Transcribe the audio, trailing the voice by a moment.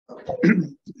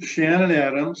Shannon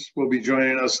Adams will be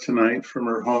joining us tonight from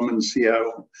her home in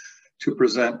Seattle to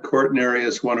present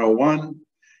Cortinarius 101,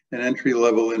 an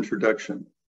entry-level introduction.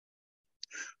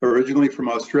 Originally from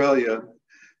Australia,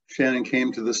 Shannon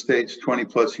came to the States 20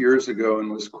 plus years ago and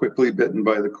was quickly bitten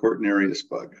by the Cortinarius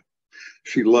bug.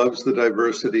 She loves the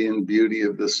diversity and beauty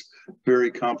of this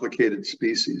very complicated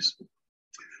species.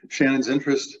 Shannon's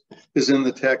interest is in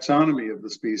the taxonomy of the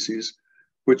species,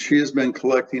 which she has been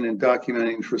collecting and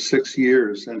documenting for 6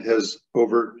 years and has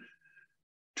over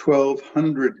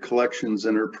 1,200 collections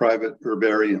in her private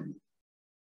herbarium.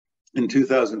 In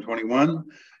 2021,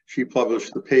 she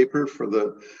published the paper for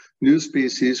the new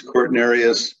species,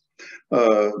 Cortinarius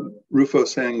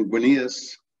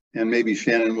rufosanguineus, and maybe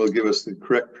Shannon will give us the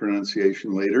correct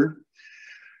pronunciation later.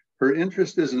 Her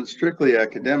interest isn't strictly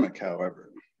academic,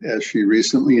 however, as she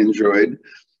recently enjoyed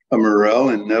a morel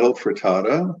and nettle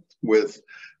frittata with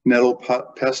nettle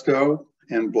pesto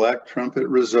and black trumpet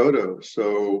risotto.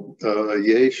 So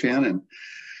yay, Shannon.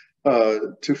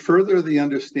 To further the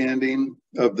understanding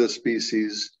of this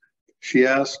species, she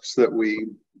asks that we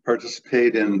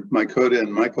participate in mycota and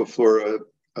mycoflora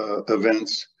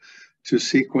events to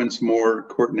sequence more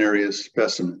Cortinarius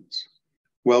specimens.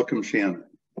 Welcome, Shannon.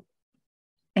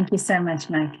 Thank you so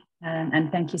much, Mike.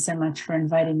 And thank you so much for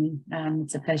inviting me.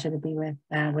 It's a pleasure to be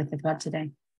with the club today.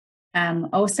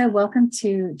 Also, welcome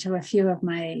to a few of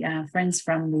my friends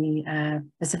from the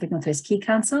Pacific Northwest Key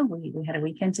Council. We had a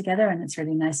weekend together and it's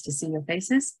really nice to see your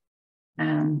faces.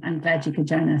 I'm glad you could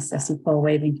join us. I see Paul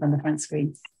waving from the front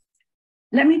screen.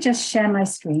 Let me just share my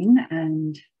screen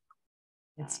and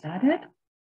get started.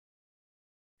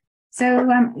 So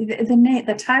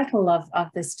the title of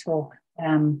this talk,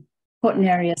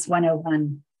 Cortinarius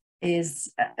 101,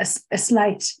 is a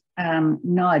slight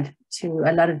nod to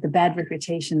a lot of the bad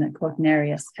reputation that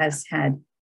Cortinarius has had,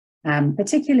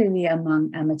 particularly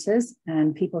among amateurs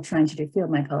and people trying to do field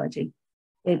mycology.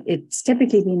 It's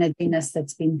typically been a genus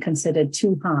that's been considered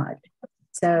too hard.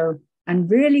 So I'm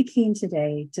really keen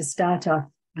today to start off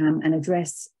and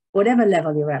address whatever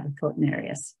level you're at with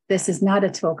Cortinarius. This is not a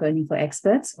talk only for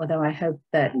experts, although I hope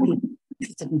that people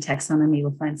interested in taxonomy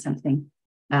will find something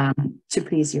to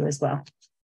please you as well.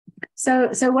 So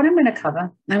what I'm going to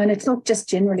cover, I'm going to talk just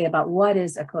generally about what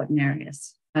is a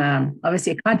Cortinarius.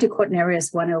 Obviously, I can't do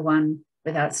Cortinarius 101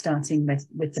 without starting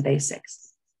with the basics.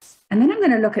 And then I'm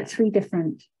going to look at 3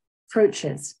 different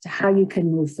approaches to how you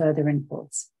can move further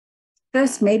inwards.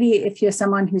 First, maybe if you're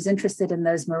someone who's interested in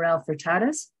those morel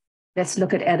frittatas, let's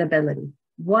look at edibility.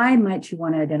 Why might you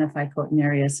want to identify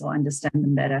Cortinarius or understand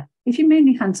them better if you're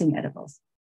mainly hunting edibles?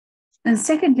 And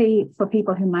secondly, for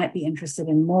people who might be interested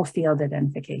in more field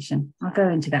identification, I'll go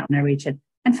into that when I reach it.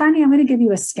 And finally, I'm going to give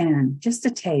you a scan, just a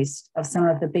taste of some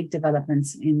of the big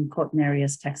developments in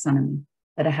Cortinarius taxonomy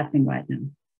that are happening right now.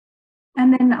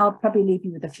 And then I'll probably leave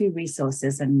you with a few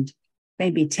resources and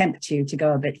maybe tempt you to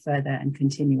go a bit further and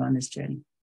continue on this journey.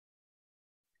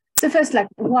 So first, like,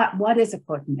 what is a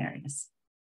Cortinarius?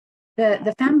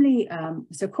 The family,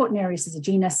 so Cortinarius is a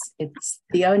genus. It's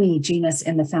the only genus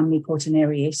in the family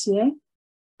Cortinariaceae.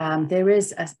 There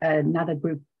is another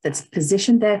group that's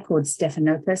positioned there called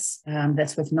Stephanopus,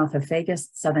 that's with Nothofagus,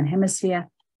 Southern Hemisphere,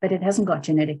 but it hasn't got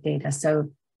genetic data, so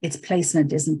its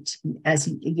placement isn't as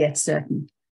yet certain.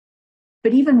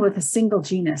 But even with a single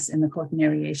genus in the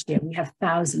Cortinariaceae, we have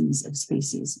thousands of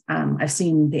species. I've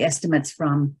seen the estimates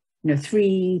from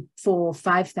 3, 4,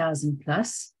 5,000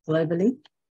 plus globally,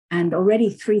 and already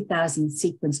 3,000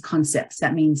 sequence concepts.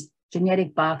 That means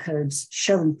genetic barcodes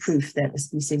showing proof that a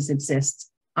species exists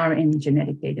are in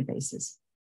genetic databases.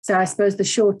 So I suppose the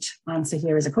short answer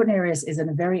here is a Cortinarius is a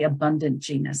very abundant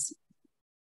genus.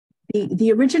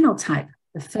 The original type,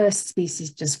 the first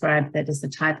species described that is the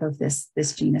type of this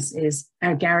genus is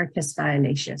Agaricus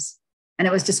violaceus. And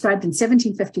it was described in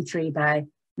 1753 by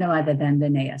no other than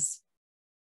Linnaeus.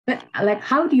 But like,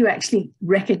 how do you actually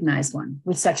recognize one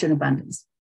with such an abundance?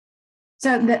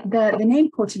 So the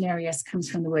name Cortinarius comes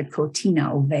from the word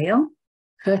cortina or veil,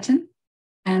 curtain.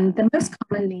 And the most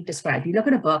commonly described, you look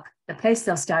at a book, the place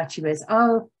they'll start you is,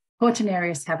 oh,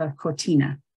 Cortinarius have a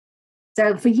cortina.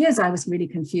 So for years, I was really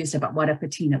confused about what a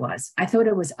cortina was. I thought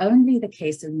it was only the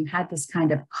case when you had this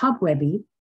kind of cobwebby,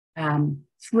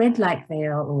 thread-like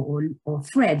veil or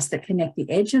threads that connect the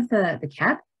edge of the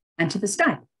cap and to the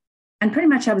stipe. And pretty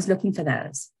much I was looking for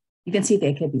those. You can see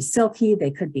they could be silky, they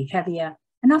could be heavier,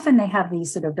 and often they have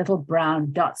these sort of little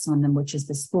brown dots on them, which is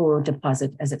the spore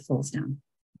deposit as it falls down.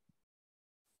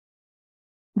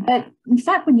 But in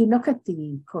fact, when you look at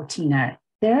the cortina,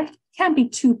 there can be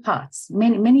 2 parts.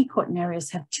 Many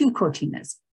Cortinarius have 2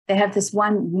 cortinas. They have this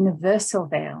one universal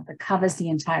veil that covers the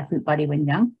entire fruit body when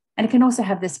young, And it can also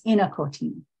have this inner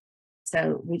cortina.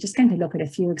 So we're just going to look at a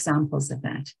few examples of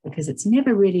that because it's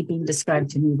never really been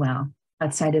described to me well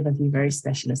outside of a few very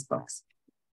specialist books.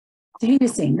 So here you're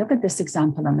seeing, look at this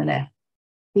example on the left.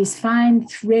 These fine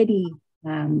thready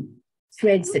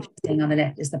threads that you're seeing on the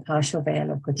left is the partial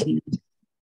veil or cortina.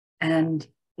 And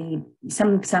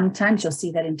sometimes you'll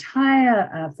see that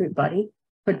entire fruit body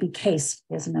could be cased.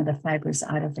 There's another fibrous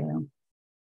outer veil.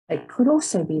 It could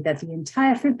also be that the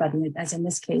entire fruit body, as in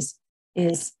this case,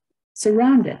 is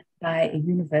surrounded by a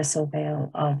universal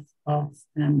veil of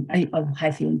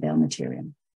hyphaean veil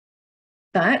material.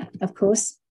 But, of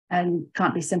course, and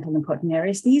can't be simple in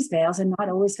Cortinarius, these veils are not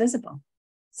always visible.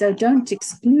 So don't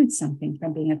exclude something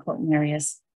from being a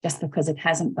Cortinarius just because it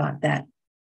hasn't got that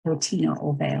cortina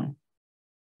or veil.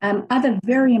 Other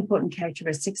very important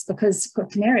characteristics, because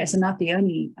Cortinarius are not the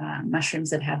only mushrooms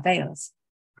that have veils,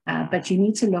 but you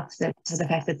need to look at the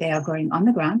fact that they are growing on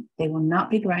the ground. They will not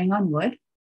be growing on wood.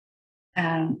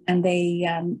 And they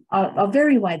are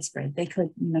very widespread. They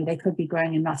could be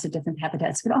growing in lots of different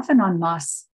habitats, but often on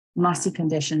mossy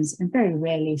conditions and very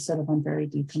rarely sort of on very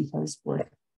decomposed wood.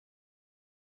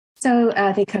 So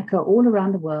they could go all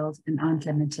around the world and aren't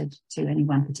limited to any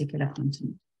one particular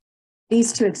continent.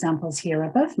 These two examples here are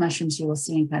both mushrooms you will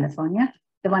see in California.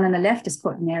 The one on the left is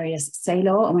Cortinarius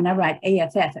salor, and when I write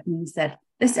AFF, it means that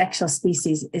this actual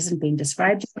species isn't being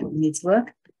described, it needs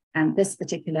work. And this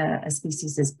particular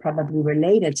species is probably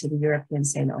related to the European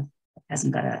salor. It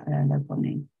hasn't got a local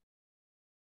name.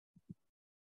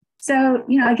 So,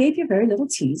 I gave you very little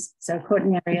tease. So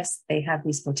Cortinarius, they have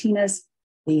these cortinas,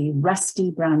 the rusty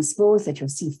brown spores that you'll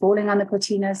see falling on the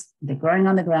cortinas. They're growing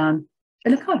on the ground.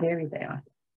 But look how varied they are.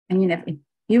 And, if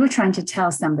you were trying to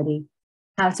tell somebody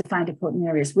how to find a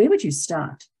Cortinarius, where would you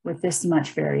start with this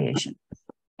much variation?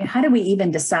 And how do we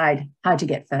even decide how to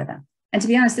get further? And to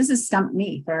be honest, this has stumped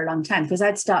me for a long time because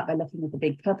I'd start by looking at the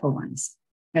big purple ones.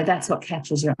 That's what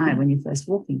catches your eye when you're first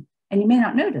walking. And you may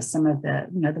not notice some of the,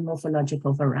 the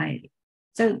morphological variety.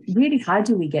 So really, how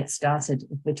do we get started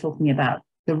if we're talking about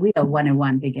the real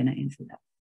 101 beginner introduction?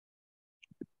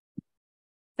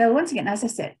 So once again, as I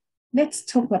said, let's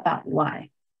talk about why.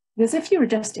 Because if you were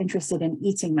just interested in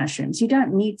eating mushrooms, you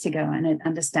don't need to go and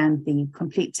understand the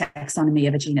complete taxonomy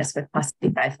of a genus with possibly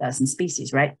 5,000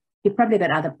 species, right? You've probably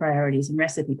got other priorities in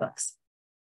recipe books.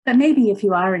 But maybe if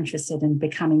you are interested in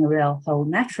becoming a real whole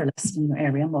naturalist in your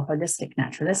area, more holistic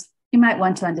naturalist, you might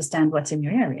want to understand what's in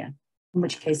your area, in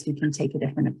which case we can take a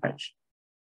different approach.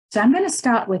 So I'm going to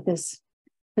start with this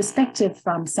perspective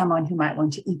from someone who might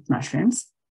want to eat mushrooms.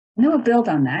 And then we'll build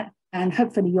on that, and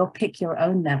hopefully you'll pick your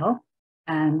own level,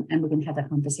 and we can have a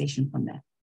conversation from there.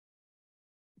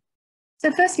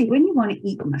 So firstly, when you want to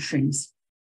eat mushrooms,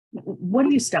 what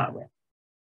do you start with?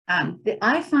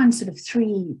 I found sort of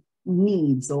three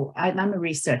needs, or I'm a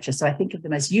researcher, so I think of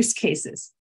them as use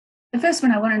cases. The first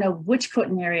one, I want to know which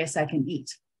Cortinarius I can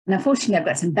eat. And unfortunately, I've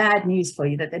got some bad news for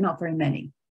you that they're not very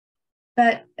many.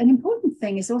 But an important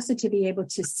thing is also to be able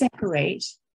to separate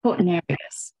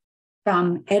Cortinarius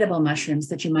from edible mushrooms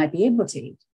that you might be able to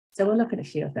eat. So we'll look at a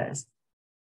few of those.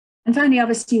 And finally,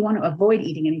 obviously, you want to avoid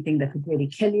eating anything that could really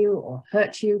kill you or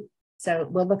hurt you. So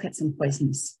we'll look at some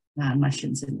poisonous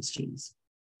mushrooms in this genus.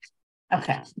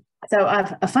 Okay, so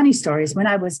a funny story is when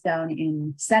I was down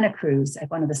in Santa Cruz at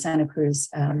one of the Santa Cruz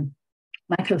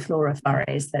microflora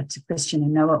forays that Christian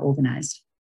and Noah organized,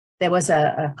 there was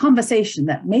a conversation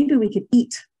that maybe we could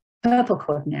eat purple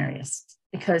Cortinarius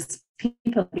because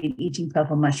people have been eating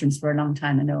purple mushrooms for a long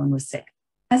time and no one was sick.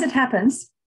 As it happens,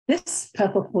 this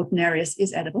purple Cortinarius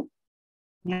is edible.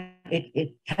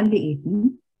 It can be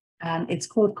eaten. It's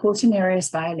called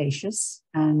Cortinarius violaceus.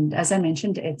 And as I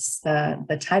mentioned, it's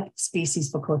the type of species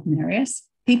for Cortinarius.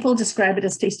 People describe it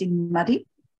as tasting muddy.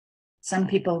 Some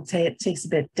people say it tastes a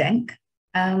bit dank.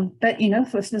 But,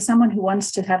 for someone who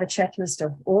wants to have a checklist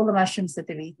of all the mushrooms that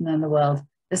they've eaten in the world,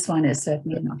 this one is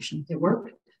certainly an option. It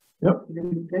worked? Yep.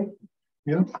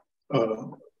 Yeah.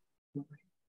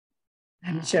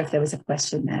 I'm not sure if there was a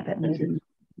question there, but maybe,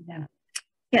 yeah.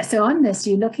 Yeah, so on this,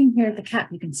 you're looking here at the cap,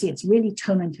 you can see it's really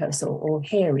tomentose or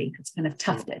hairy. It's kind of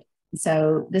tufted.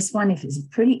 So this one is a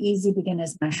pretty easy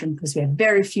beginner's mushroom because we have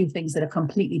very few things that are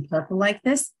completely purple like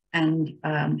this and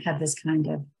have this kind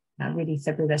of really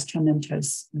fibrous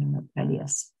tomentose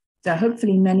pelleus. So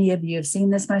hopefully many of you have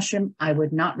seen this mushroom. I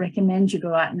would not recommend you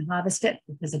go out and harvest it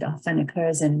because it often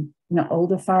occurs in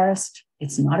older forest.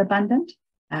 It's not abundant,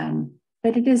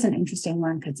 but it is an interesting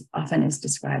one because it often is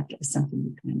described as something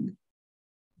you can eat.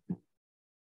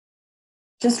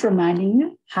 Just reminding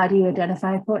you, how do you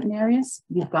identify a Cortinarius?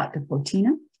 You've got the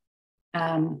cortina.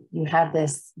 You have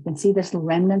this, you can see this little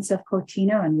remnants of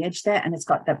Cortina on the edge there, and it's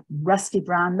got that rusty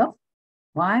brown look.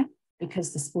 Why?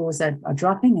 Because the spores are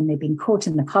dropping and they've been caught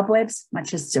in the cobwebs,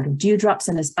 much as sort of dewdrops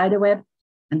in a spider web.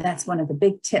 And that's one of the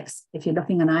big tips. If you're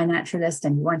looking on iNaturalist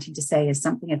and you're wanting to say, is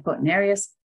something a Cortinarius,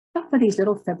 look for these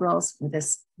little fibrils with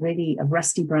this really a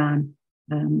rusty brown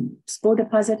spore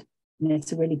deposit. And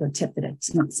it's a really good tip that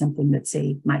it's not something that's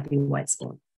might be white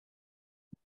spore.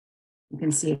 You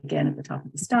can see again at the top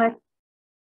of the slide.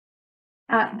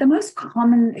 The most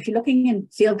common, if you're looking in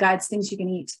field guides, things you can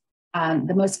eat,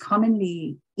 the most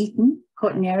commonly eaten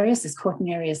Cortinarius is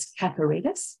Cortinarius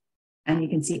caparatus. And you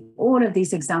can see all of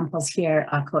these examples here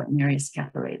are Cortinarius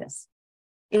caparatus.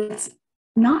 It's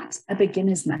not a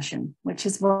beginner's mushroom, which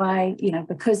is why,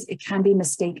 because it can be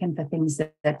mistaken for things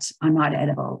that are not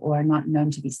edible or are not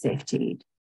known to be safe to eat.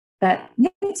 But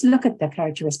let's look at the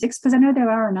characteristics, because I know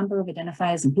there are a number of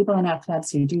identifiers and people in our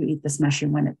clubs who do eat this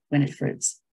mushroom when it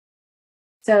fruits.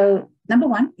 So number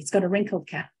one, it's got a wrinkled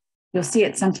cap. You'll see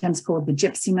it sometimes called the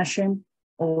gypsy mushroom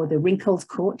or the wrinkled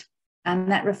court.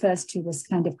 And that refers to this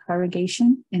kind of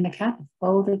corrugation in the cap,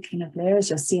 folded kind of layers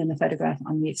you'll see in the photograph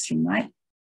on the extreme right.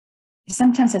 It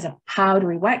sometimes has a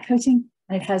powdery white coating,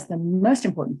 and it has the most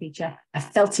important feature, a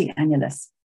felty annulus.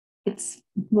 It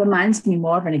reminds me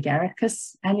more of an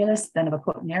agaricus annulus than of a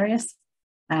Cortinarius,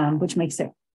 which makes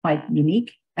it quite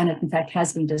unique. And it, in fact,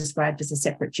 has been described as a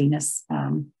separate genus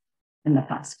in the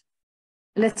past.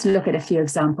 Let's look at a few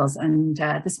examples. And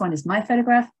this one is my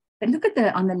photograph. But look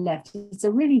at on the left, it's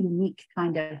a really unique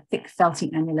kind of thick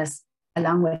felty annulus,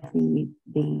 along with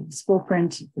the spore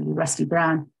print, the rusty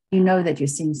brown. You know that you're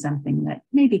seeing something that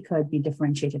maybe could be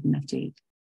differentiated enough to eat.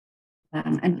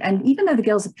 And even though the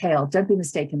gills are pale, don't be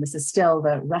mistaken, this is still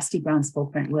the rusty brown spore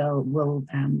print will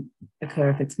occur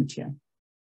if it's mature.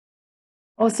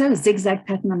 Also, a zigzag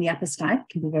pattern on the upper side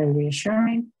can be very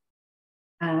reassuring.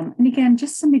 And again,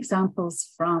 just some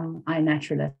examples from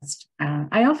iNaturalist.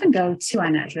 I often go to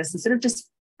iNaturalist and sort of just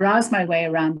browse my way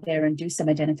around there and do some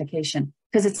identification,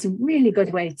 because it's a really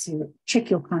good way to check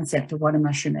your concept of what a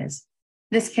mushroom is.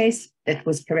 In this case, it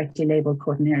was correctly labeled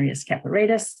Cortinarius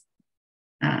caparatus.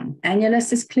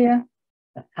 Annulus is clear,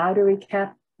 a powdery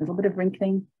cap, a little bit of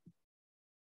wrinkling.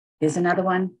 Here's another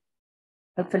one.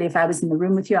 Hopefully, if I was in the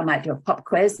room with you, I might do a pop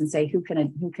quiz and say who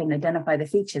can identify the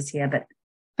features here. But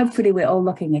hopefully, we're all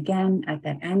looking again at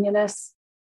that annulus,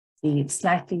 the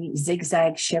slightly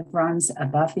zigzag chevrons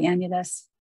above the annulus,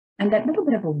 and that little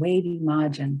bit of a wavy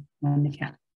margin on the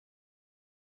cap.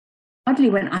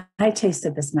 Oddly, when I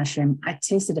tasted this mushroom, I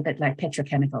tasted a bit like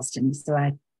petrochemicals to me, so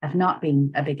I have not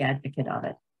been a big advocate of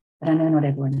it. But I know not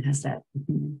everyone has that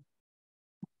opinion.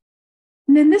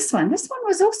 And then this one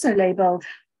was also labeled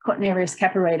Cortinarius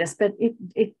caparatus, but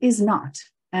it is not.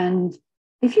 And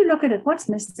if you look at it, what's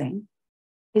missing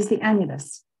is the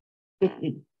annulus. If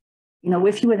you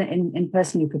were in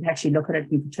person, you could actually look at it,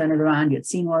 you could turn it around, you'd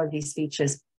see more of these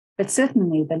features. But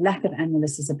certainly the lack of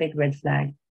annulus is a big red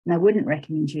flag. And I wouldn't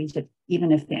recommend you eat it,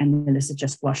 even if the annulus is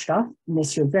just washed off,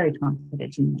 unless you're very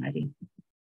confident in your ID.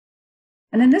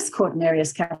 And then this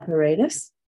Cortinarius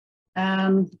caparatus,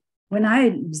 when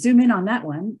I zoom in on that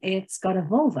one, it's got a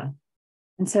vulva.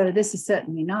 And so this is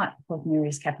certainly not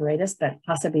Cortinarius caparatus, but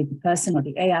possibly the person or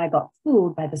the AI got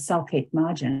fooled by the sulcate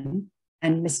margin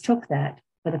and mistook that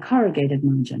for the corrugated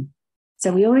margin.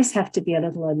 So we always have to be a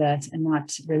little alert and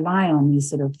not rely on these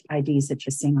sort of IDs that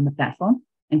you're seeing on the platform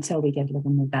until we get a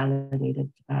little more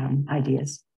validated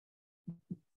ideas.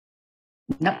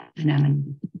 Nope,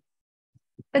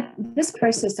 but this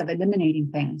process of eliminating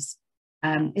things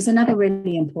is another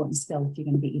really important skill if you're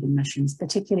going to be eating mushrooms,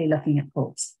 particularly looking at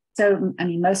pulps. So, I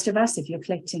mean, most of us, if you're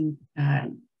collecting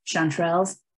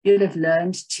chanterelles, you'd have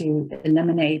learned to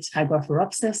eliminate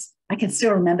Hygrophilopsis. I can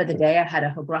still remember the day I had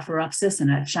a Hygrophilopsis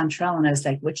and a chanterelle, and I was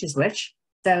like, which is which?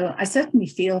 So I certainly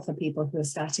feel for people who are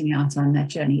starting out on that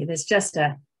journey. There's just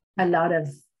a lot of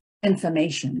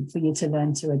information for you to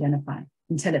learn to identify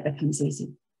until it becomes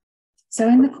easy. So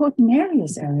in the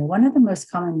Cortinarius area, one of the most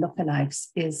common lookalikes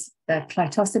is the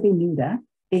Clitosobe nuda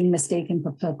being mistaken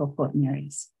for purple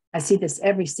Cortinarius. I see this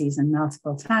every season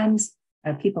multiple times.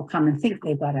 People come and think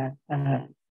they've got a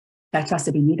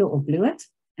Clitosobe nuda or bluet,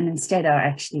 and instead are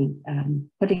actually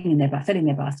filling their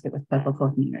basket with purple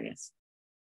Cortinarius.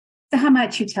 So how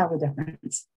might you tell the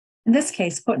difference? In this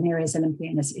case, Cortinarius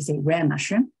olympianus is a rare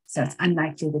mushroom, so it's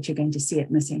unlikely that you're going to see it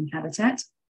in the same habitat,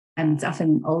 and it's often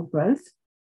an old growth.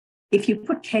 If you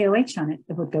put KOH on it,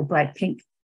 it would go bright pink.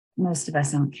 Most of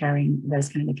us aren't carrying those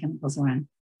kind of chemicals around.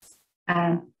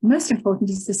 Most important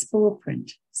is the spore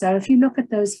print. So if you look at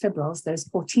those fibrils, those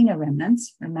Cortina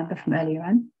remnants, remember from earlier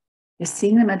on, You're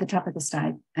seeing them at the top of the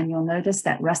stipe, and you'll notice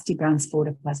that rusty brown spore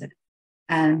deposit.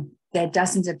 And there are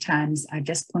dozens of times I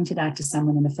just pointed out to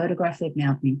someone in the photograph they've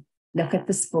mailed me, look at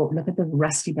the spore, look at the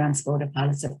rusty brown spore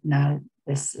deposit. No,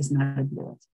 this is not a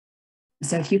blewit.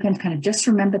 So if you can kind of just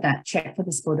remember that, check for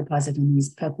the spore deposit in these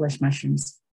purplish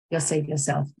mushrooms, you'll save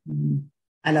yourself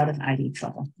a lot of ID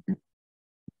trouble.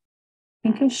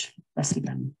 Pinkish, rusty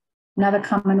brown. Another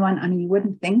common one, I mean, you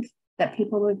wouldn't think that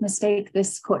people would mistake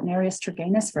this Cortinarius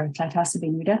triganus for a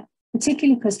Clitosabe nuda,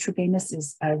 particularly because triganus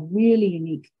is a really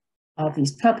unique of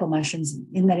these purple mushrooms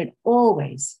in that it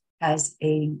always has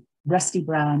a rusty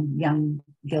brown young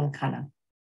gill color.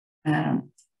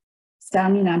 So I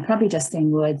mean, I'm probably just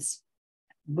saying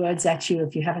words at you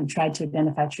if you haven't tried to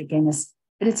identify triganus,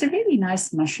 but it's a really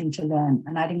nice mushroom to learn.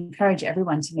 And I'd encourage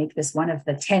everyone to make this one of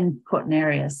the 10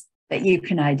 Cortinarius that you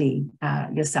can ID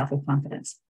yourself with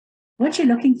confidence. What you're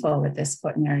looking for with this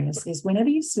Cortinarius is whenever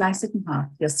you slice it in half,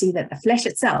 you'll see that the flesh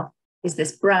itself is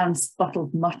this brown,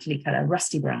 spotted, motley color,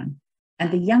 rusty brown.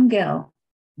 And the young gill,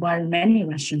 while many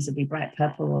mushrooms would be bright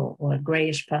purple or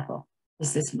grayish purple,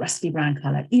 is this rusty brown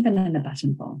color, even in the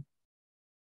buttonball.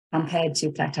 Compared to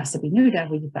Clitosabe nuda,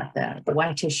 where you've got the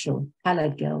whitish or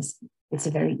colored gills, it's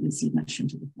a very easy mushroom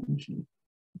to differentiate.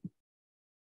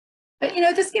 But, you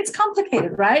know, this gets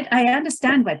complicated, right? I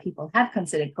understand why people have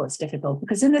considered quartz difficult,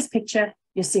 because in this picture,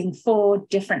 you're seeing 4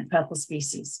 different purple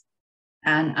species.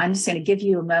 And I'm just going to give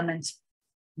you a moment,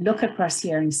 look across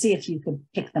here and see if you could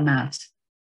pick them out.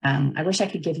 I wish I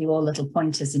could give you all little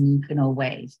pointers and you can all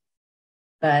wave.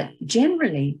 But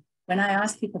generally, when I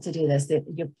ask people to do this,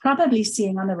 you're probably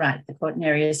seeing on the right the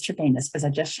Cortinarius triganus, because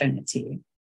I've just shown it to you.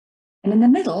 And in the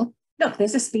middle, look,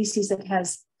 there's a species that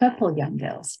has purple young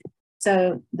gills.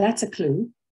 So that's a clue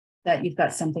that you've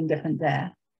got something different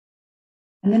there.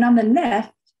 And then on the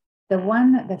left, the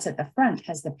one that's at the front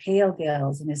has the pale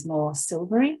gills and is more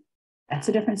silvery. That's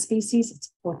a different species.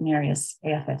 It's Cortinarius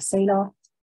AFF salar.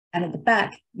 And at the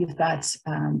back, you've got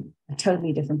a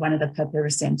totally different one of the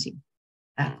Purpuricenti,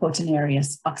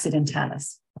 Cortinarius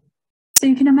occidentalis. So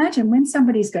you can imagine when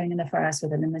somebody's going in the forest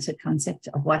with a limited concept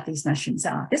of what these mushrooms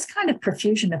are, this kind of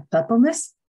profusion of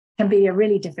purpleness can be a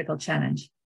really difficult challenge.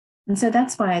 And so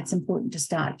that's why it's important to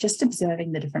start just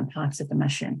observing the different parts of the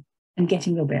mushroom and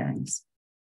getting your bearings.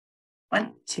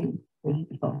 1, 2, 3,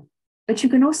 4. But you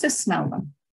can also smell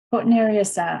them.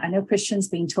 Cortinarius, I know Christian's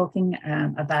been talking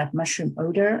about mushroom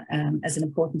odor as an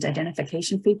important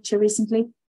identification feature recently.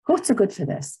 Quartz are good for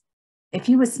this. If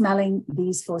you were smelling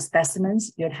these 4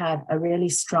 specimens, you'd have a really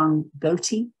strong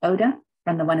goaty odor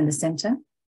from the one in the center,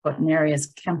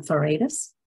 Cortinarius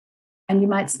camphoratus. And you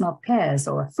might smell pears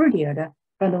or a fruity odor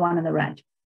from the one on the right.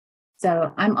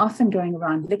 So I'm often going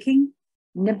around licking,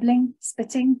 nibbling,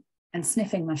 spitting, and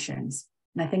sniffing mushrooms.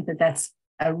 And I think that that's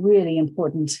a really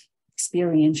important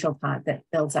experiential part that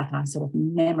builds up our sort of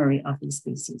memory of these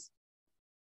species.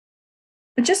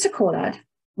 But just to call out,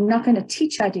 I'm not going to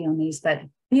teach ID on these, but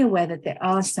be aware that there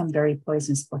are some very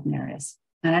poisonous Cortinarius.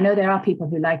 And I know there are people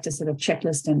who like to sort of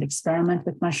checklist and experiment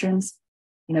with mushrooms.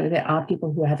 You know, there are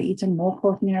people who have eaten more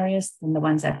Cortinarius than the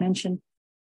ones I've mentioned,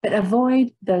 but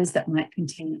avoid those that might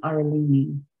contain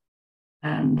aurelini.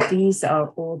 These are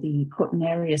all the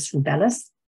Cortinarius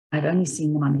rubellus. I've only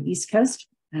seen them on the East Coast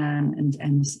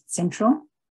and Central.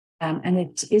 And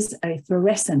it is a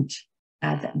fluorescent,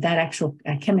 that actual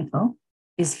chemical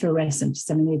is fluorescent.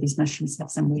 So many of these mushrooms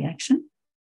have some reaction.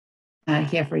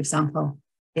 Here, for example,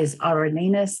 is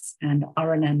aurelinus and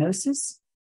aurelinosus,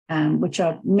 which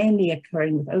are mainly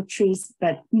occurring with oak trees,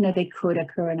 but you know they could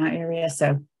occur in our area.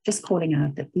 So just calling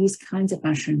out that these kinds of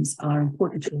mushrooms are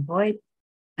important to avoid,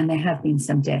 and there have been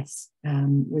some deaths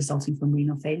resulting from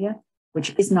renal failure,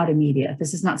 which is not immediate.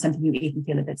 This is not something you eat and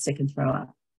feel a bit sick and throw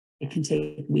up. It can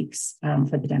take weeks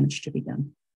for the damage to be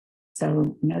done.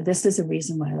 So, you know, this is a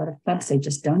reason why a lot of clubs say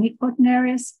just don't eat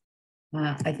Cortinarius.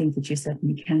 I think that you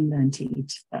certainly can learn to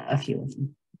eat a few of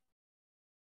them.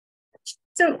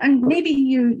 So, and maybe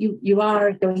you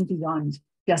are going beyond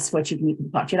just what you can eat in the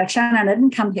pot. You're like, Shannon, I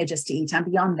didn't come here just to eat. I'm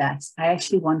beyond that. I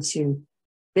actually want to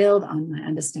build on my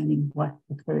understanding of what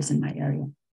occurs in my area.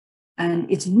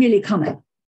 And it's really common.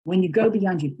 When you go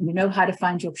beyond, you know how to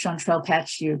find your chanterelle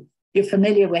patch, you're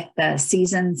familiar with the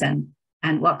seasons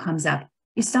and what comes up.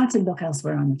 You start to look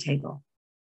elsewhere on the table.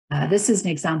 This is an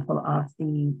example of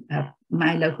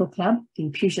my local club, the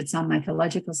Puget Sound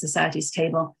Mycological Society's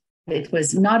table. It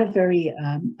was not a very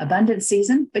abundant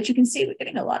season, but you can see we're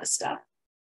getting a lot of stuff.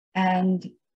 And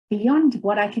beyond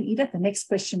what I can eat it, the next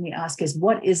question we ask is,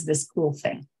 what is this cool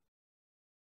thing?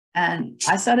 And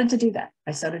I started to do that.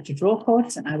 I started to draw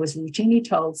quartz, and I was routinely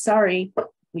told, sorry,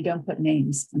 we don't put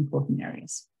names on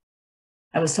Cortinarius.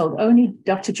 I was told only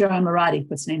Dr. Joe Maradi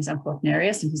puts names on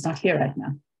Cortinarius, and he's not here right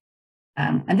now.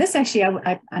 And this actually,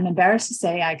 I'm embarrassed to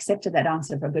say, I accepted that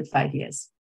answer for a good 5 years.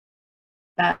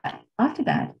 But after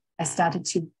that, I started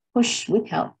to push with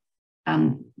help,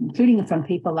 including from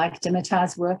people like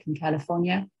Dimitar's work in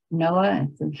California, NOAA,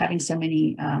 and from having so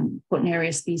many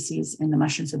Cortinarius species in the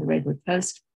mushrooms of the Redwood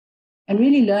Coast, and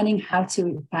really learning how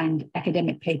to find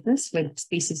academic papers where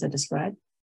species are described.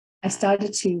 I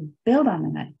started to build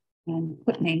on that and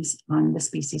put names on the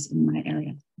species in my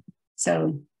area.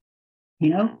 So, you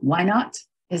know, why not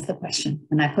is the question.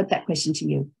 And I put that question to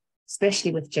you,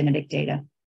 especially with genetic data.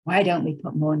 Why don't we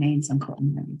put more names on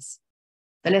Cortinarius?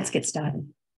 But let's get started.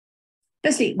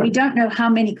 Firstly, we don't know how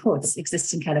many courts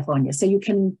exist in California. So you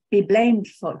cannot be blamed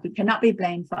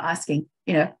for asking,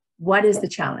 you know, what is the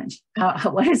challenge?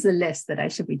 What is the list that I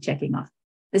should be checking off?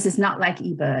 This is not like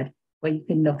eBird, where you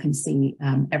can look and see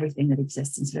everything that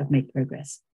exists and sort of make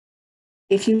progress.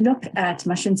 If you look at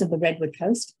mushrooms of the Redwood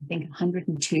Coast, I think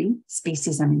 102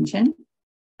 species are mentioned.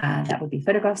 That would be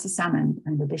photographs of some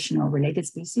and additional related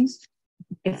species.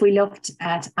 If we looked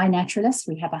at iNaturalist,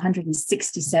 we have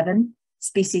 167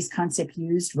 species concept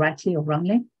used rightly or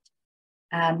wrongly.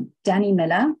 Danny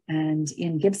Miller and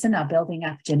Ian Gibson are building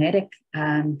up genetic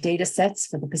data sets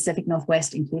for the Pacific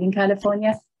Northwest, including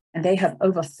California, and they have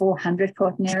over 400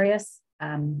 Cortinarius.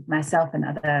 Myself and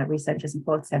other researchers and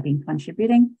courts have been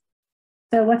contributing.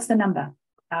 So what's the number?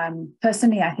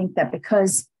 Personally, I think that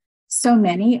because so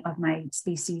many of my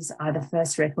species are the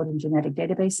first record in genetic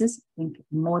databases, I think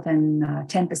more than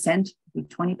 10%,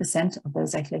 20% of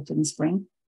those I collected in spring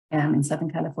in Southern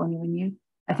California were new.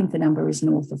 I think the number is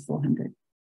north of 400.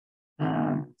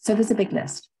 So there's a big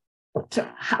list. So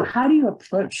how do you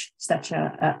approach such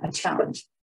a challenge?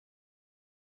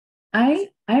 I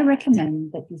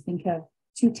recommend that you think of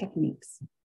two techniques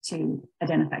to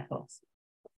identify courts.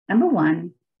 Number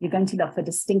one, you're going to look for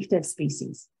distinctive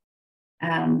species.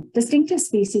 Distinctive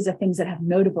species are things that have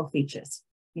notable features,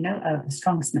 you know, a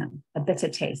strong smell, a bitter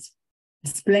taste, a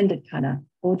splendid color,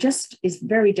 or just is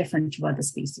very different to other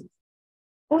species.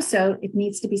 Also, it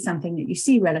needs to be something that you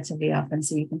see relatively often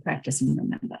so you can practice and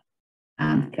remember.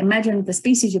 Imagine the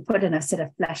species you put in a set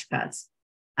of flashcards.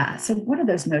 So what are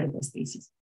those notable species?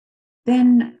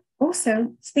 Then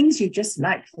also things you just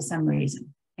like for some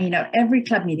reason. And, you know, every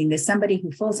club meeting, there's somebody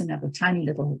who falls in love with tiny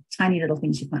little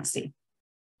things you can't see.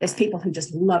 There's people who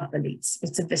just love beliefs.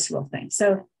 It's a visceral thing.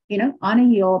 So, you know, honor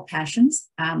your passions.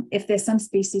 If there's some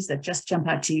species that just jump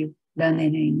out to you, learn their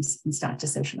names and start to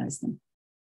socialize them.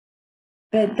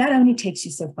 But that only takes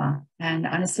you so far. And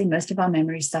honestly, most of our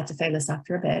memories start to fail us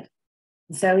after a bit.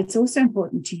 So it's also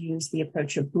important to use the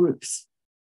approach of groups,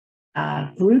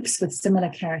 groups with similar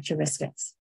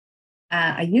characteristics.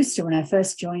 I used to, when I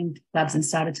first joined clubs and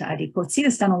started to ID courts, see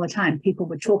this done all the time. People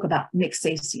would talk about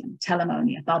mixaceum,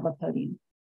 telemonia, bulbopodium.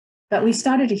 But we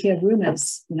started to hear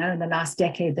rumors, you know, in the last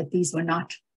decade that these were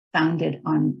not founded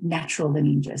on natural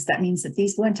lineages. That means that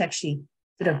these weren't actually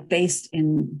sort of based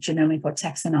in genomic or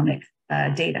taxonomic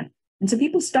data. And so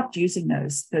people stopped using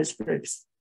those groups.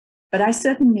 But I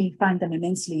certainly find them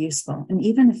immensely useful. And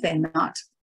even if they're not,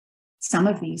 some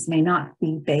of these may not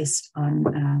be based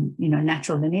on, you know,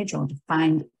 natural lineage or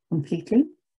defined completely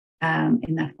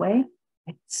in that way.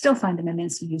 I still find them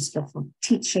immensely useful for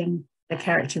teaching the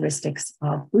characteristics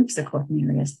of groups of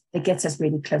Cortinarius that gets us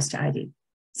really close to ID.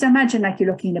 So imagine like you're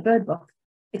looking in a bird book.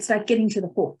 It's like getting to the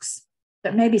hawks,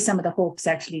 but maybe some of the hawks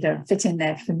actually don't fit in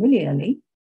there familiarly.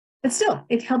 But still,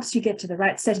 it helps you get to the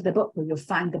right set of the book where you'll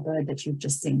find the bird that you've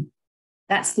just seen.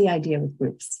 That's the idea with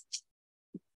groups.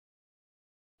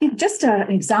 Just an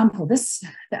example, this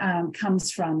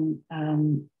comes from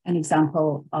an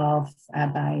example of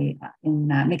in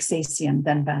Mixaceum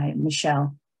done by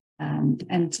Michelle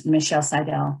and Michelle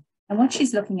Seidel. And what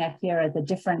she's looking at here are the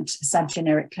different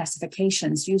subgeneric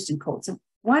classifications used in courts. And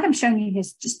what I'm showing you here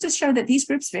is just to show that these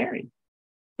groups vary.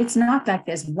 It's not like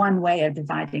there's one way of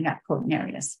dividing up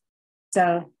Cortinarius.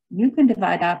 So you can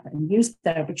divide up and use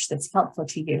the approach that's helpful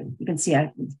to you. You can see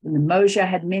the Mosher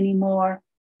had many more.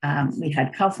 We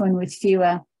had Kaufman with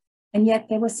fewer, and yet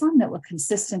there were some that were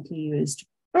consistently used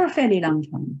for a fairly long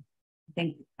time. I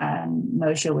think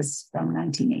Mosher was from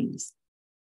 1980s.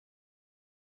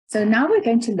 So now we're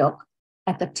going to look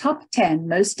at the top 10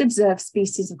 most observed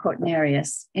species of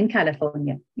Cortinarius in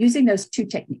California using those two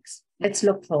techniques. Let's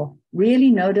look for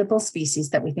really notable species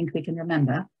that we think we can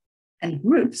remember and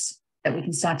groups that we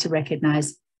can start to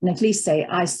recognize and at least say,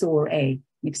 I saw a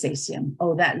Mixaceum.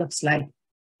 Oh, that looks like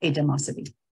a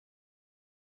Dermosity.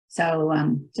 So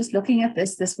just looking at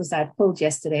this was I pulled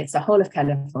yesterday. It's the whole of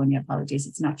California. Apologies,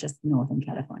 it's not just Northern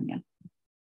California.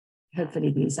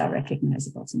 hopefully these are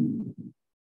recognizable to me.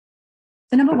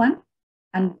 So number one,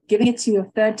 I'm giving it to you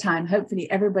a third time. Hopefully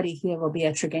everybody here will be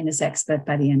a trigonus expert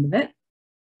by the end of it.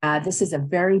 This is a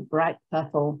very bright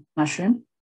purple mushroom,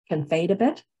 can fade a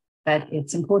bit, but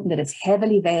it's important that it's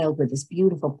heavily veiled with this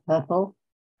beautiful purple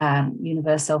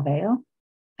universal veil.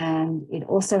 And it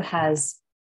also has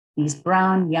these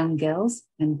brown young gills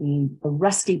and the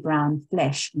rusty brown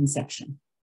flesh in section.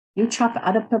 You chop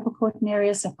other purple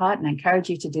Cortinarius apart, and I encourage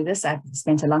you to do this. I've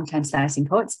spent a long time slicing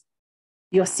quartz.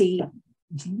 You'll see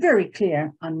it's very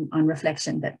clear on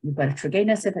reflection that you've got a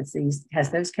trigonus if it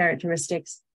has those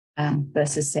characteristics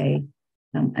versus, say,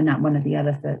 not one of the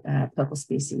other purple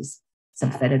species,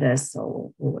 subfetidus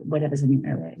or whatever's in your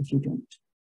area if you don't.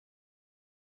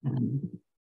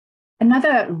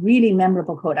 Another really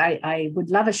memorable quote, I would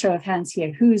love a show of hands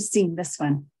here. Who's seen this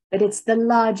one? But it's the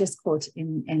largest quote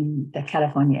in the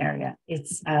California area.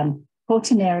 It's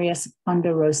Cortinarius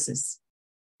ponderosus.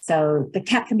 So the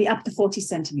cap can be up to 40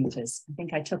 centimeters. I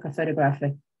think I took a photograph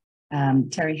of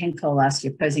Terry Hinkle last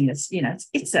year posing this.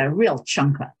 It's a real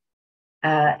chunker.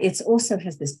 It also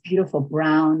has this beautiful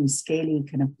brown, scaly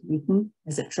kind of gluten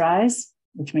as it dries,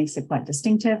 which makes it quite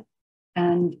distinctive.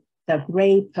 And the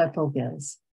gray purple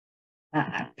gills.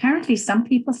 Apparently some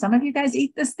of you guys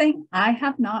eat this thing. I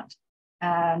have not.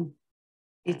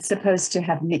 It's supposed to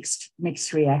have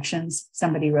mixed reactions.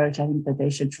 Somebody wrote, I think, that they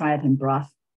should try it in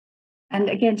broth. And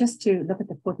again, just to look at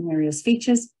the Cortinarius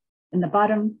features, in the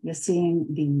bottom, you're seeing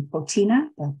the cortina,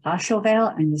 the partial veil,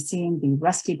 and you're seeing the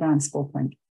rusty brown spore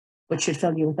point, which should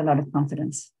fill you with a lot of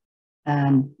confidence.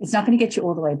 It's not going to get you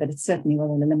all the way, but it certainly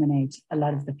will eliminate a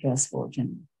lot of the pure spore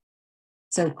generally.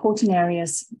 So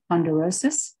Cortinarius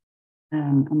ponderosus,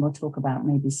 and we'll talk about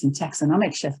maybe some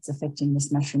taxonomic shifts affecting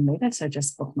this mushroom later, so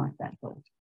just bookmark that word.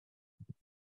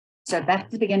 So back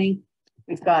to the beginning,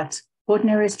 we've got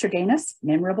Cortinarius trigonus,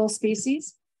 memorable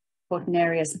species.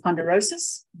 Cortinarius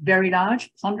ponderosus, very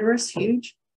large, ponderous,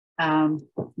 huge,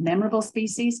 memorable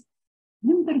species. And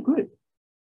then we've got a group.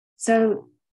 So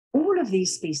all of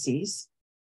these species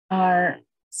are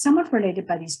somewhat related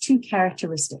by these two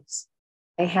characteristics.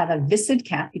 They have a viscid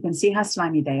cap. You can see how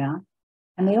slimy they are.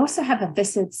 And they also have a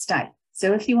viscid stipe.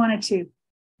 So if you wanted to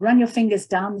run your fingers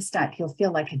down the stipe, you'll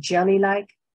feel like a jelly-like,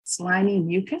 slimy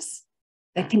mucus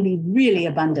that can be really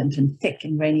abundant and thick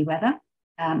in rainy weather.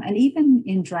 And even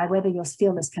in dry weather, you'll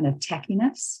feel this kind of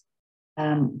tackiness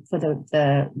for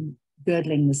the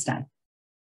girdling the stipe.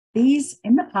 These,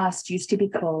 in the past, used to be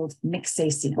called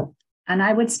mixaceum. And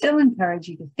I would still encourage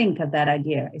you to think of that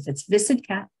idea. If it's viscid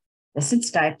cap, viscid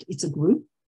stiped, it's a group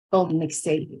called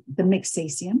the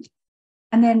mixaceum.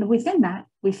 And then within that,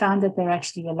 we found that there are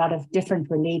actually a lot of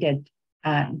different related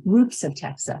groups of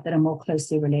taxa that are more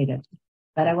closely related.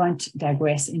 But I won't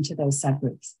digress into those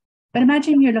subgroups. But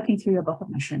imagine you're looking through your book of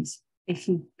mushrooms. If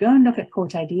you go and look at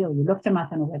Cortideal, you look them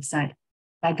up on a website,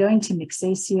 by going to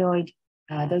mixacioid,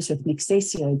 those with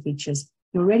mixacioid features,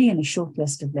 you're already in a short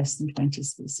list of less than 20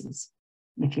 species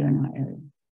if you're in our area.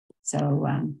 So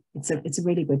it's a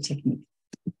really good technique.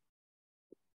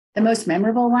 The most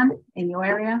memorable one in your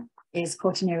area is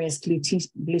Cortinarius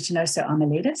glutinosa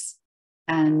armillatus.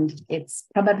 And it's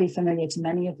probably familiar to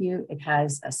many of you. It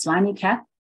has a slimy cap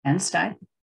and stipe.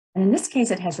 And in this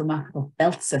case, it has remarkable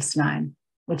belts of slime,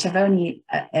 which I've only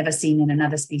ever seen in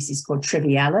another species called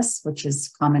trivialis, which is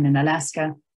common in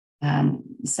Alaska,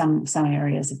 some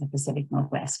areas of the Pacific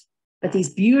Northwest. But these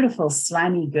beautiful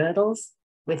slimy girdles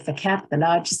with the cap, the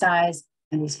large size,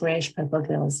 and these grayish purple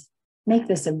gills make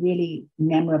this a really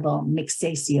memorable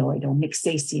mixacioid or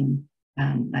mixaceum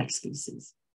like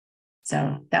species.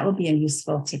 So that will be a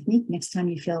useful technique next time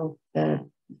you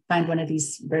find one of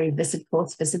these very viscid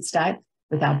quartz, viscid stipe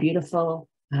with our beautiful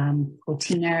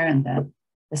cortina and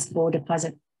the spore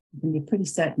deposit. You can be pretty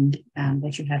certain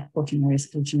that you have Cortinarius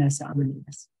glutinosa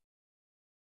armillatus.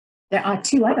 There are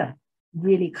two other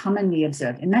really commonly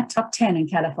observed in that top 10 in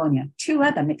California, two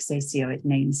other mixaceoid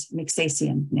names,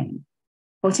 mixaceum name,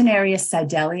 Cortinarius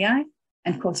siddelii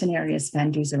and Cortinarius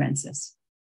vanduzerensis.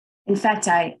 In fact,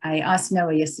 I asked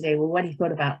Noah yesterday, well, what he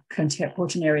thought about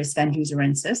Cortinarius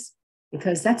vanduzerensis,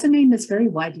 because that's a name that's very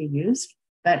widely used,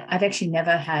 but I've actually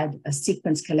never had a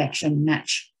sequence collection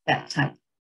match that type.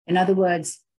 In other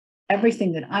words,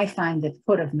 everything that I find that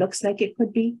sort of looks like it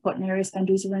could be Cortinarius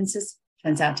vanduzerensis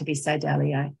turns out to be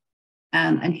siddelii.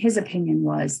 And his opinion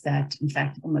was that, in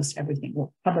fact, almost everything,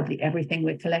 well, probably everything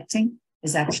we're collecting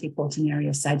is actually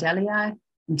Cortinarius siddelii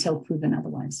until proven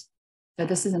otherwise. So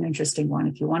this is an interesting one.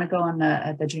 If you want to go on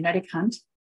the genetic hunt,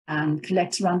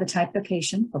 collect around the type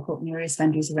location for Cortinarius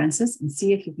vanduzerensis and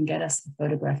see if you can get us a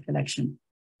photograph collection.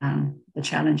 The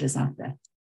challenge is out there.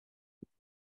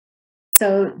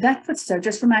 So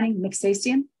just reminding,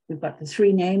 Mixacean, we've got the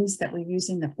three names that we're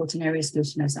using, the Cortinarius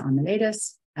glutinosa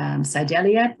armillatus,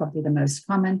 Sidelia, probably the most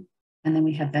common, and then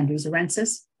we have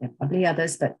Vanduzerensis. There are probably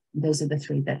others, but those are the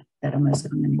three that are most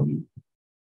common.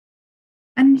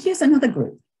 And here's another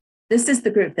group. This is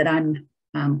the group that I'm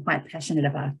quite passionate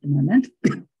about at the moment.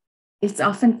 It's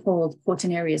often called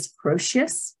Cortinarius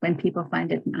croceus when people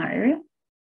find it in our area.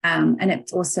 And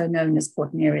it's also known as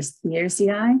Cortinarius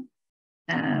thiersii,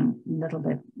 a little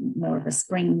bit more of a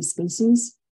spring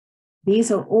species.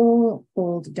 These are all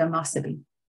called dermosybi.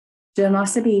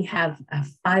 Dermosybi have a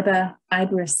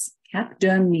fibrous cap.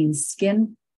 Derm means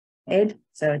skin, head,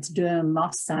 so it's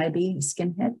dermosybi,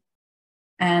 skin head.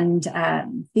 And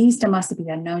these dermosybi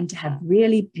are known to have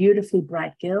really beautifully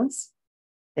bright gills,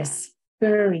 this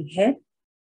furry head,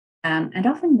 and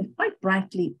often with quite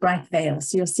bright veils.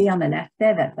 So you'll see on the left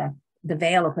there that the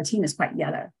veil or protein is quite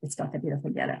yellow. It's got the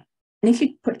beautiful yellow. And if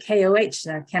you put KOH,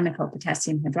 the chemical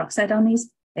potassium hydroxide, on these,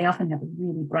 they often have a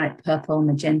really bright purple,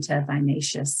 magenta,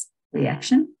 vinaceous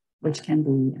reaction, which can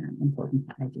be important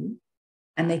for ID.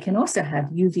 And they can also have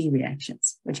UV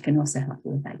reactions, which can also help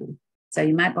you with ID. So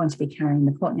you might want to be carrying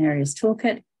the Cortinarius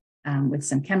toolkit with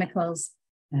some chemicals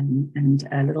and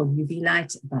a little UV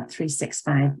light, about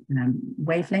 365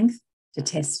 wavelength, to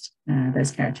test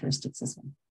those characteristics as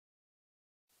well.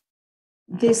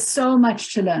 There's so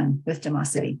much to learn with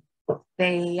dermosybi.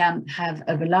 They have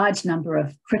a large number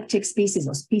of cryptic species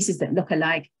or species that look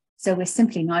alike. So we're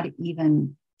simply not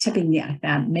even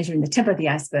measuring the tip of the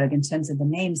iceberg in terms of the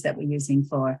names that we're using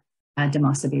for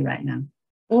dermosybi right now.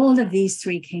 All of these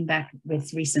three came back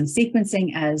with recent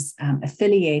sequencing as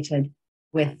affiliated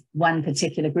with one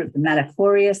particular group, the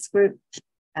Malacorius group.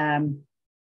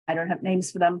 I don't have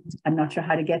names for them. I'm not sure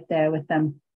how to get there with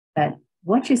them. But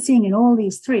what you're seeing in all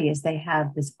these three is they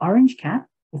have this orange cap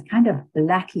with kind of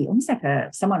blacky, almost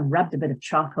like someone rubbed a bit of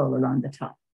charcoal along the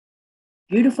top.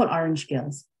 Beautiful orange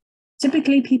gills.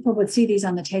 Typically, people would see these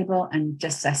on the table and I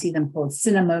see them called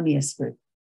cinnamonius group,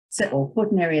 or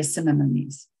Cortinarius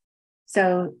cinnamonius.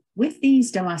 So with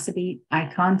these dermosybi, I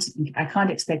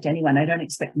can't expect anyone, I don't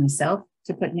expect myself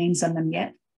to put names on them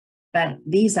yet, but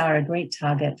these are a great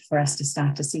target for us to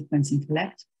start to sequence and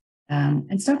collect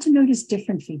and start to notice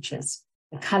different features,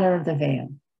 the color of the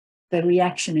veil, the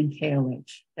reaction in KOH,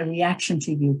 the reaction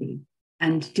to UV,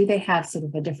 and do they have sort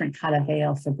of a different color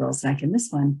veil for girls? Like in this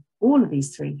one, all of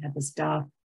these three have this dark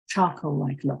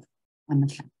charcoal-like look on the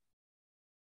cap.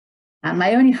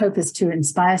 My only hope is to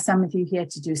inspire some of you here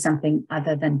to do something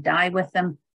other than dye with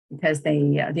them, because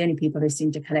the only people who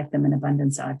seem to collect them in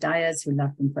abundance are dyers who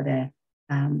love them for their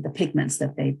the pigments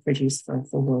that they produce for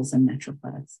wools and natural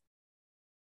products.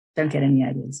 Don't get any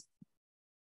ideas.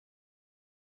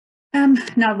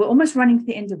 Now we're almost running to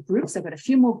the end of groups. I've got a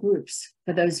few more groups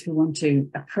for those who want to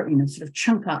sort of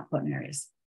chunk out Cortinarius.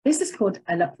 This is called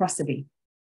a leprosybi.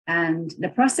 And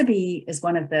leprosybi is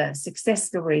one of the success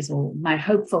stories, or my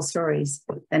hopeful stories,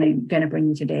 that I'm going to bring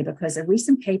you today, because a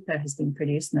recent paper has been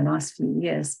produced in the last few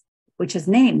years, which has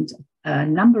named a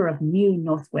number of new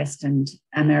Northwestern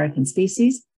American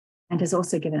species and has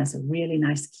also given us a really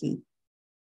nice key.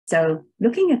 So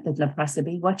looking at the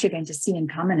leprosybi, what you're going to see in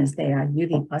common is they are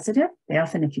UV positive. They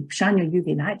often, if you shine your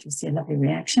UV light, you'll see a lovely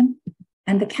reaction.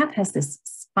 And the cap has this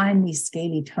finely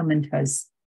scaly tomentose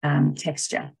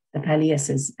texture. The pileus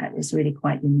is really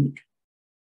quite unique.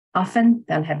 Often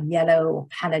they'll have yellow or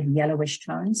pallid yellowish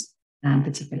tones,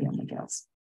 particularly on the gills.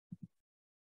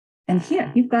 And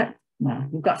here you've got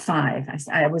 5.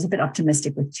 I was a bit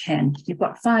optimistic with 10. You've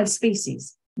got 5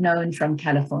 species known from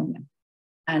California.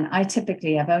 And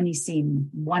I've only seen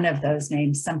one of those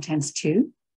names, sometimes 2,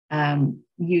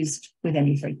 used with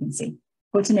any frequency.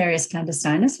 Cortinarius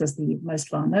clandestinus was the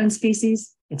most well-known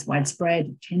species. It's widespread.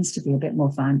 It tends to be a bit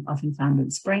more often found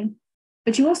in spring.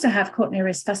 But you also have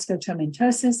Cortinarius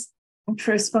fuscotomentosus,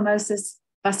 Antrospermosus,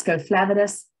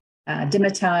 Fuscoflavidus.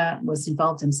 Dimitar was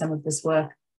involved in some of this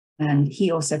work, and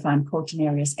he also found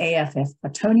Cortinarius AFF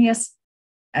Cottonius,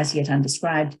 as yet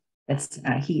undescribed. That's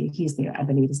I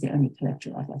believe, is the only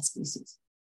collector of that species.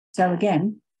 So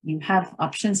again, you have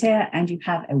options here, and you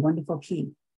have a wonderful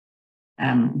key.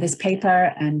 This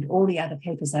paper and all the other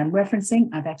papers that I'm referencing,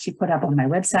 I've actually put up on my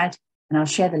website, and I'll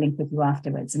share the link with you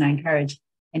afterwards. And I encourage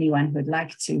anyone who would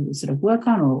like to sort of work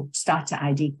on or start to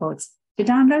ID quartz to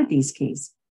download these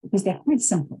keys, because they're quite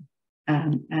simple.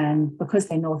 And because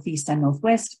they're northeast and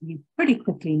northwest, you pretty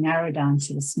quickly narrow down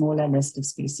to a smaller list of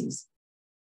species.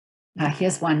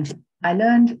 Here's one I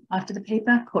learned after the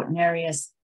paper, Cortinarius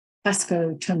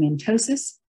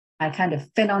fuscotomentosus. I kind of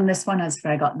fell on this one as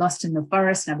I got lost in the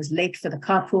forest and I was late for the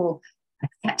carpool. I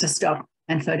had to stop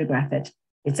and photograph it.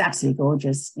 It's absolutely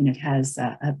gorgeous, and it has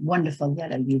a wonderful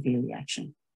yellow UV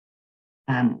reaction.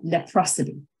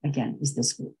 Leprosity, again, is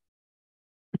this group.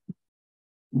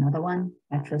 Another one,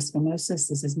 Acrospermosis.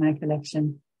 This is my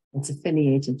collection. It's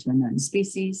affiliated to a known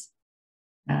species.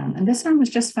 And this one was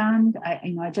just found,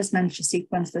 I just managed to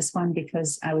sequence this one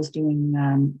because I was doing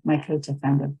mycota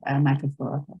found of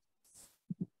Mycophlora.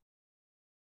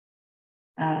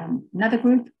 Another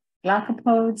group,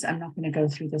 Glaucopodes. I'm not going to go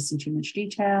through this in too much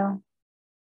detail,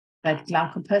 but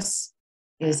Glaucopus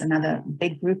is another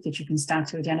big group that you can start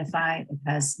to identify. It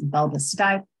has bulbous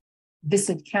stipe,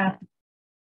 viscid cap,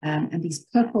 and these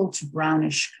purple to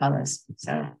brownish colors.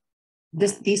 So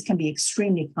these can be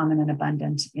extremely common and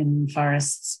abundant in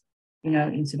forests,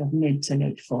 in sort of mid to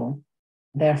late fall.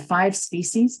 There are 5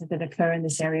 species that occur in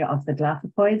this area of the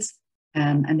Glaucopoids,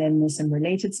 and then there's some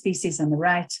related species on the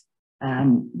right.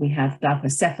 We have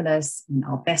Glaucocephalus and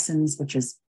albescens, which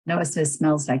is Noasis,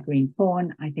 smells like green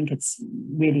corn. I think it's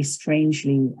really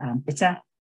strangely bitter.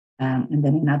 And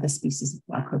then another species of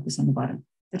Glaucopus on the bottom.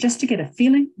 So just to get a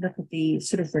feeling, look at the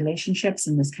sort of relationships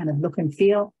and this kind of look and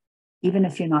feel. Even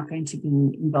if you're not going to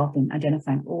be involved in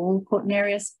identifying all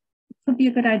Cortinarius, it could be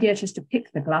a good idea just to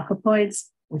pick the Glaucopoids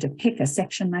or to pick a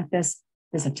section like this.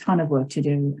 There's a ton of work to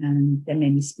do, and there are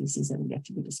many species that are yet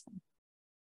to be discovered.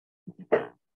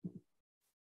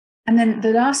 And then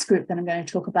the last group that I'm going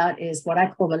to talk about is what I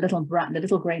call the little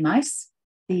gray mice,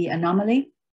 the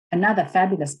anomaly. Another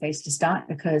fabulous place to start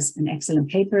because an excellent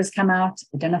paper has come out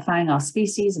identifying our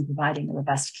species and providing a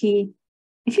robust key.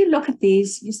 If you look at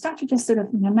these, you start to just sort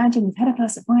of imagine you've had a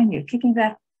glass of wine, you're kicking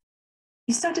back,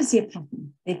 you start to see a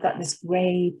pattern. They've got this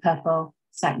gray, purple,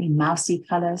 slightly mousy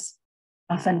colors,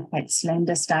 often quite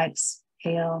slender stipes,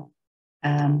 pale.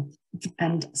 And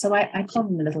so I call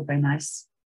them the little gray mice.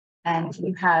 And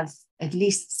you have at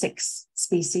least 6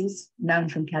 species known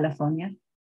from California.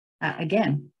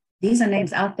 Again, these are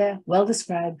names out there, well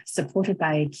described, supported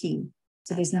by a key.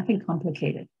 So there's nothing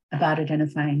complicated about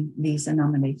identifying these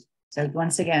anomalies. So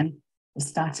once again, we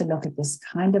start to look at this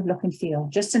kind of look and feel,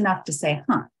 just enough to say,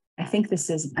 I think this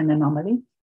is an anomaly.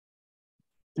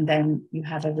 And then you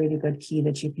have a really good key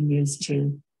that you can use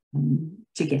to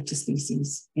get to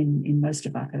species in most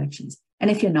of our collections.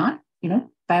 And if you're not,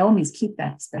 by all means, keep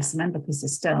that specimen because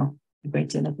there's still a great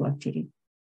deal of work to do.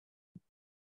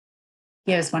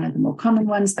 Here's one of the more common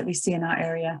ones that we see in our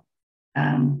area.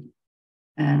 And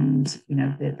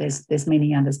there's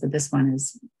many others, but this one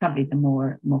is probably the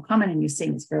more common, and you're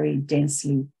seeing it's very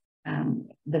densely,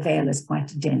 the veil is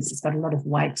quite dense. It's got a lot of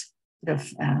white sort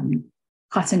of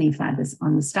cottony fibers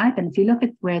on the stipe. And if you look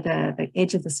at where the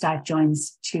edge of the stipe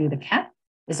joins to the cap,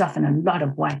 there's often a lot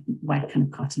of white kind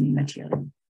of cottony material.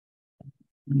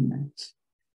 And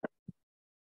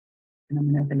I'm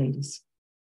going to overlay this.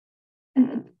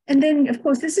 And then, of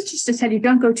course, this is just to tell you,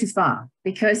 don't go too far,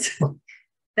 because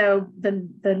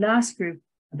the last group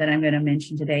that I'm going to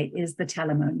mention today is the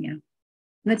Talamonia. And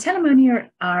the Talamonia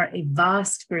are a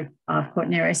vast group of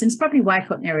Cortinarius, and it's probably why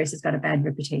Cortinarius has got a bad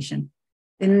reputation.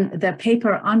 In the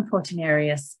paper on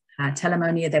Cortinarius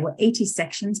Talamonia, there were 80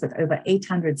 sections with over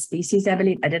 800 species, I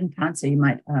believe. I didn't count, so you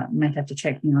might have to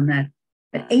check me on that.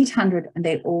 But 800, and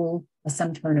they all are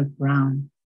some tone of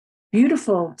brown.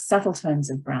 Beautiful, subtle tones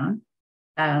of brown.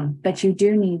 But you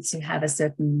do need to have a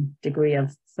certain degree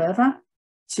of fervor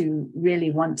to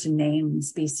really want to name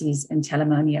species in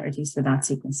Talamonia, at least without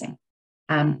sequencing.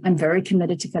 I'm very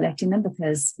committed to collecting them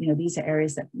because these are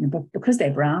areas that, because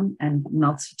they're brown and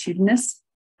multitudinous,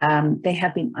 they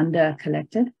have been under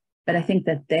collected. But I think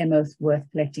that they're most worth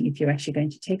collecting if you're actually going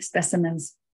to take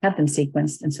specimens, have them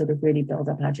sequenced, and sort of really build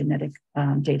up our genetic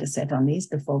data set on these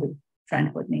before we try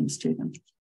and put names to them.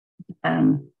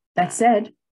 That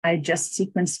said, I just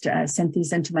sequenced, sent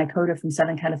these into my coda from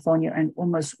Southern California, and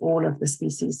almost all of the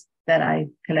species that I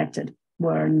collected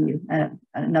were new.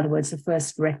 In other words, the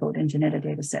first record in genetic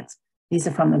data sets. These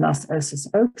are from the Los Osos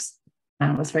Oaks.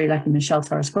 I was very lucky Michelle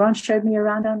Torres-Grant showed me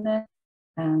around on there.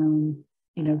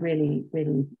 Really,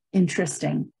 really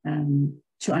interesting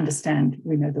to understand,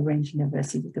 the range and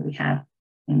diversity that we have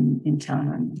in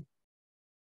Talamonia.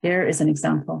 Here is an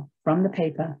example from the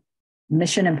paper,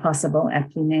 Mission Impossible,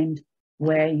 aptly named,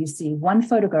 where you see one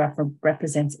photograph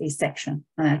represents a section,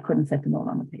 and I couldn't fit them all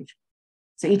on the page.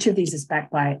 So each of these is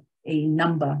backed by a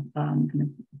number,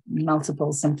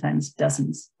 multiple, sometimes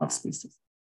dozens of species.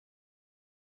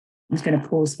 I'm just going to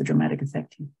pause for dramatic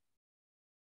effect here.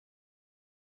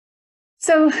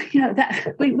 So,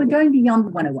 we're going beyond the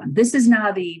 101. This is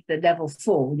now the level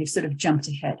 4. You've sort of jumped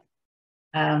ahead.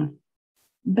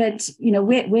 But,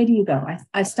 where do you go?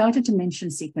 I started to mention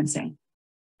sequencing.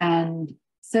 And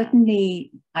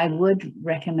certainly I would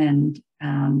recommend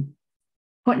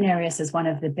Cortinarius is one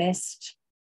of the best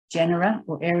genera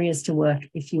or areas to work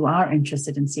if you are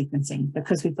interested in sequencing,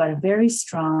 because we've got a very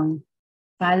strong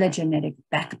phylogenetic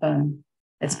backbone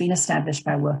that's been established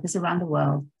by workers around the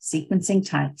world, sequencing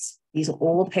types. These are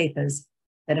all papers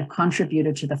that have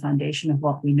contributed to the foundation of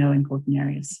what we know in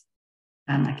Cortinarius.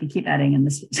 I can keep adding in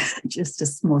this, just a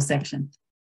small section.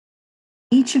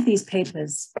 Each of these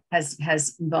papers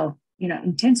has involved,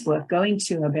 intense work going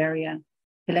to herbaria,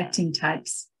 collecting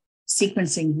types,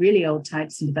 sequencing really old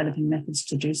types and developing methods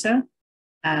to do so,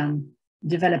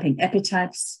 developing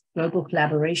epitypes, global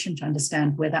collaboration to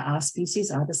understand whether our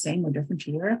species are the same or different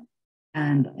to Europe.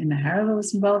 And Imahara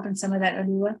was involved in some of that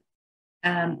early work.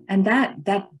 And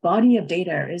that body of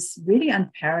data is really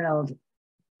unparalleled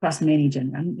across many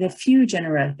genera. There are few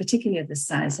genera, particularly of this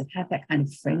size, that have that kind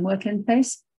of framework in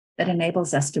place that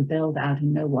enables us to build out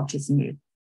and know what is new.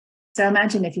 So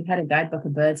imagine if you had a guidebook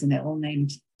of birds and they're all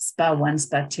named SPA 1,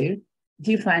 SPA 2. If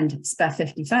you find SPA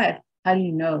 55, how do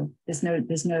you know? There's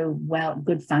no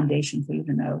good foundation for you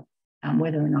to know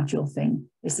whether or not your thing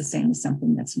is the same as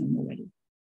something that's known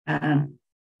already.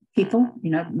 People,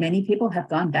 many people have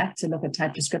gone back to look at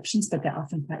type descriptions, but they're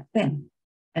often quite thin.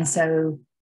 And so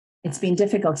it's been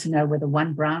difficult to know whether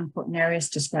one brown Cortinarius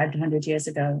described 100 years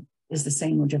ago is the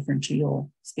same or different to your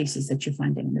species that you're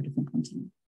finding in a different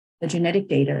continent. The genetic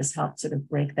data has helped sort of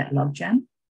break that logjam.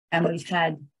 And we've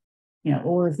had,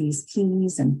 all of these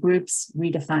keys and groups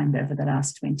redefined over the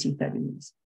last 20, 30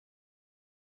 years.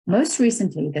 Most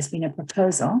recently, there's been a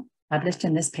proposal published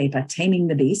in this paper, Taming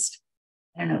the Beast.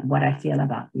 I don't know what I feel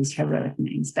about these heroic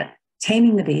names, but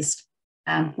Taming the Beast,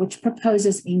 which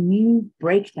proposes a new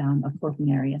breakdown of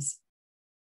Cortinarius,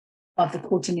 of the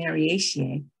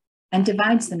Cortinariaceae, and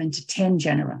divides them into 10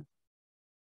 genera.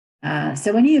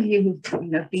 So any of you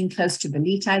who've been close to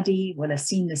bolete ID will have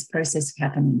seen this process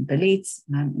happen in boletes,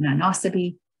 in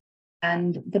Anosabe.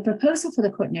 And the proposal for the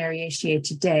Cortinariaceae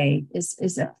today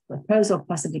is a proposal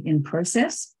possibly in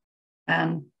process,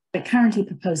 but currently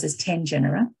proposes 10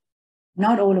 genera,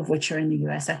 not all of which are in the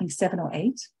US. I think 7 or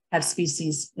 8 have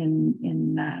species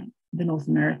in the North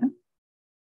America.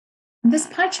 And this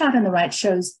pie chart on the right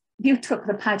shows, you took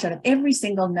the pie chart of every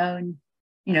single known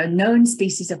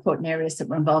species of Cortinarius that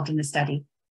were involved in the study,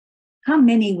 how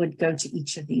many would go to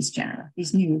each of these genera,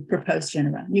 these new proposed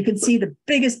genera? You can see the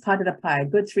biggest part of the pie, a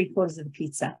good 3/4 of the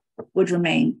pizza, would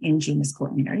remain in genus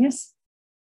Cortinarius,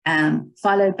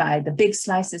 followed by the big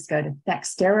slices go to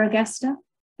Thaxterogaster,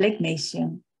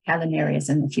 Phlegmatium, Calinarius,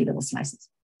 and a few little slices.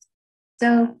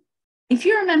 So if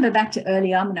you remember back to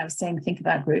early on when I was saying think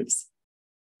about groups,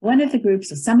 one of the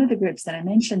groups or some of the groups that I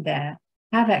mentioned there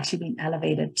have actually been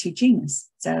elevated to genus.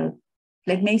 So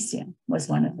Phlegmatium was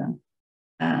one of them.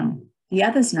 The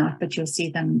others not, but you'll see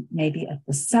them maybe at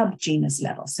the subgenus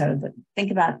level. So think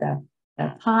about the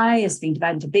pie is being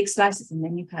divided into big slices, and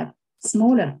then you have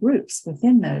smaller groups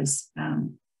within those,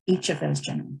 each of those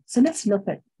genera. So let's look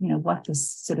at what this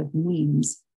sort of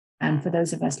means for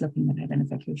those of us looking at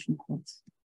identification codes.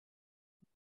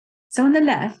 So on the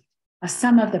left are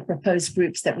some of the proposed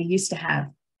groups that we used to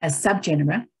have as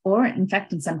subgenera, or in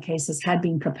fact, in some cases, had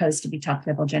been proposed to be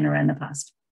top-level genera in the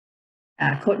past.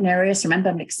 Cortinarius,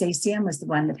 remember, Mixacium was the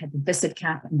one that had the viscid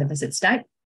cap and the viscid stipe.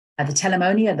 The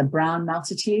Telemonia, the brown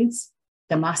multitudes.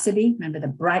 Demosabe, remember the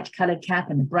bright-colored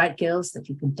cap and the bright gills that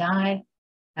you could dye.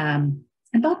 And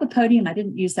Bulbopodium, I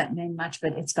didn't use that name much,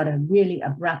 but it's got a really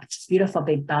abrupt, beautiful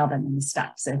big bulb in the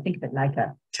stipe. So think of it like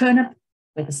a turnip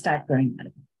with a stipe growing out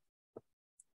of it.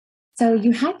 So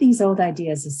you had these old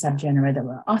ideas of subgenera that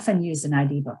were often used in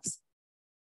ID books.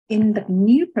 In the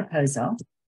new proposal,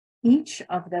 each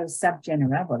of those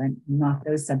subgenera, well, not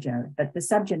those subgenera, but the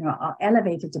subgenera are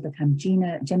elevated to become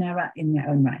genera in their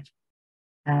own right.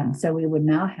 So we would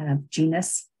now have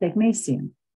genus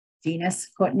Phlegmatium, genus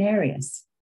Cortinarius,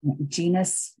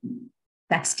 genus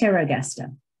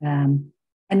Thaxterogaster. And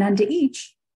under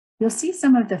each, you'll see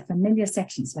some of the familiar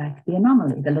sections like the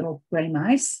anomaly, the little gray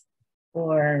mice,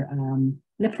 or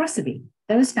Leprosabe.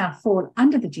 Those now fall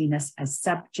under the genus as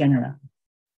subgenera.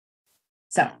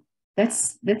 So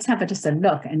let's have just a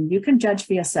look, and you can judge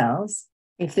for yourselves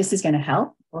if this is going to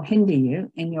help or hinder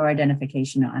you in your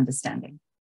identification or understanding.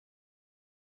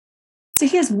 So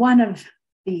here's one of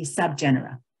the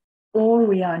subgenera,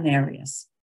 Orionarius.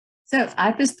 So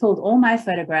I've just pulled all my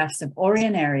photographs of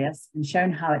Orionarius and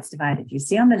shown how it's divided. You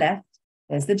see on the left,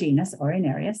 there's the genus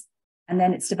Orionarius, and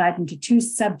then it's divided into 2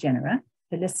 subgenera,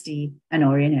 Philisti and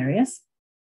Orionarius.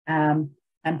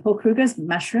 And Paul Kruger's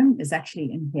mushroom is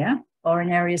actually in here,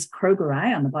 Orionarius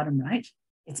krogeri on the bottom right.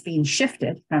 It's been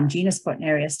shifted from genus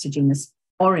Cortinarius to genus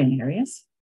Orionarius.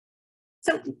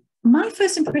 So my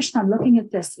first impression on looking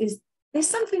at this is there's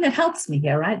something that helps me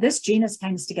here, right? This genus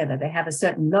hangs together. They have a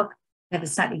certain look. They have a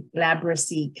slightly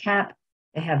glabrous-y cap.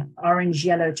 They have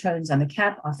orange-yellow tones on the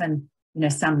cap, often,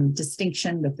 some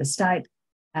distinction with the stipe.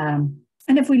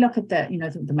 And if we look at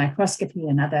the microscopy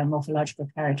and other morphological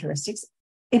characteristics,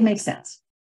 it makes sense.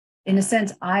 In a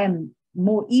sense, I am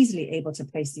more easily able to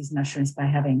place these mushrooms by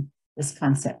having this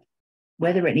concept.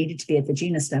 Whether it needed to be at the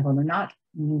genus level or not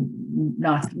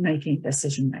making a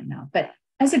decision right now. But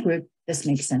as a group, this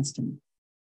makes sense to me.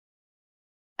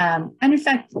 And in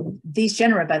fact, these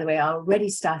genera, by the way, are already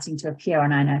starting to appear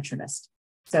on iNaturalist.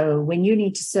 So when you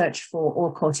need to search for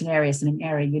all Cortinarius in an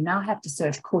area, you now have to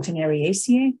search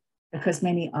Cortinariaceae, because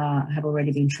many have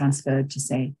already been transferred to,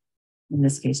 say, in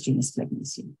this case, genus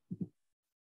Phlegmaceae.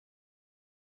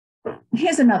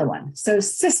 Here's another one. So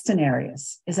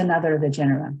Cysternarius is another of the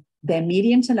genera. They're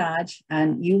medium to large,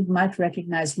 and you might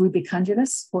recognize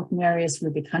Rubicundulus, Cortinarius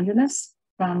rubicundulus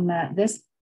from this.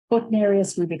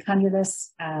 Cortinarius rubicundulus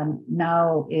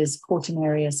now is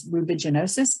Cortinarius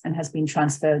rubiginosus and has been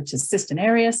transferred to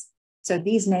Cysternarius. So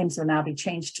these names will now be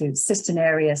changed to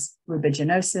Cysternarius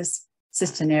rubiginosus,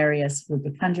 Cysternarius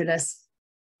rubicundulus.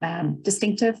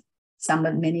 Distinctive,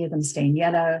 many of them stain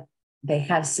yellow. They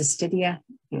have cystidia,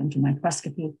 into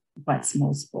microscopy, quite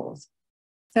small spores.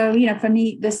 So, for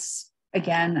me, this,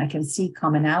 again, I can see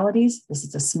commonalities. This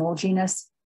is a small genus,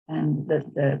 and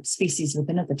the species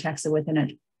within it, the taxa within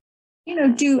it,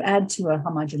 do add to a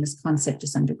homogeneous concept to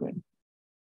some degree.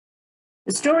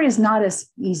 The story is not as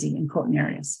easy in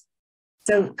Cortinarius.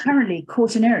 So currently,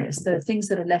 Cortinarius, the things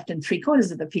that are left in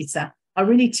 3/4 of the pizza, are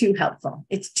really too helpful.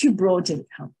 It's too broad to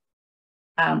help.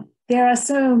 There are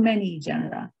so many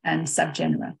genera and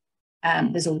subgenera.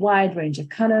 There's a wide range of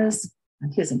colors.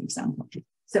 And here's an example.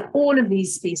 So all of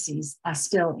these species are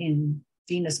still in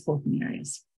genus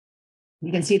Cortinarius.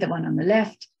 You can see the one on the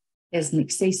left is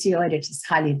mixacioid. It is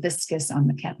highly viscous on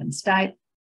the cap and stipe.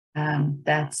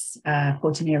 That's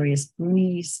Cortinarius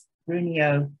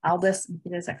brunio albus.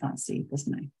 I can't see this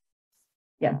name.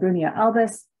 Yeah, brunio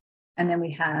albus. And then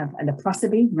we have a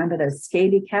leprosopy. Remember those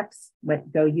scaly caps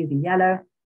that go UV yellow?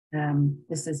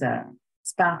 This is a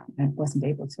spa. I wasn't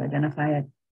able to identify it.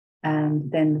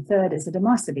 And then the third is a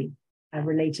demosoby,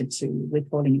 we're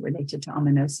calling it related to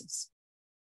ominosis.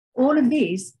 All of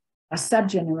these are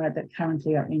subgenera that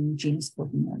currently are in genus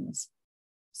Cortinarius.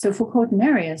 So for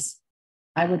Cortinarius,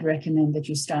 I would recommend that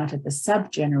you start at the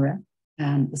subgenera,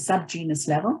 the subgenus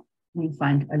level, and you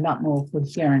find a lot more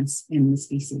coherence in the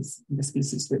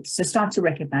species groups. So start to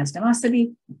recognize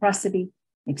demosoby, leprosopy,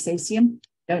 mixacium.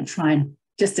 Don't try and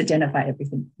just identify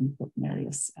everything in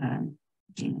Cortinarius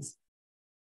genus.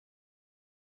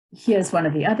 Here's one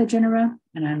of the other genera,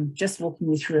 and I'm just walking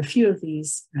you through a few of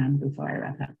these before I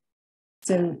wrap up.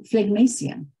 So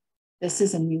Phlegmaceum, this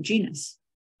is a new genus.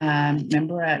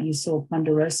 Remember you saw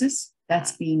ponderosus?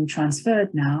 That's being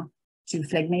transferred now to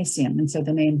Phlegmaceum, and so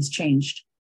the name has changed.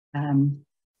 I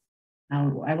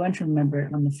won't remember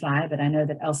it on the fly, but I know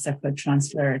that Elsa could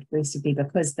transfer it basically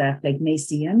because the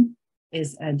Phlegmaceum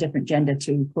is a different gender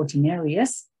to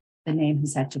Cortinarius. The name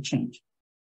has had to change.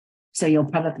 So you'll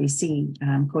probably see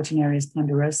Cortinarius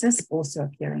ponderosus also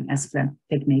appearing as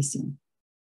Phlegmaceum.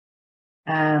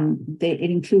 It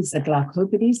includes the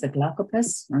Glaucopodes, the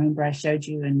Glaucopus. Remember I showed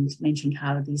you and mentioned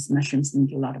how these mushrooms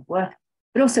need a lot of work,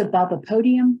 but also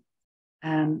Bulbopodium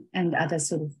and other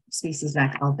sort of species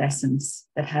like Albescens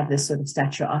that have this sort of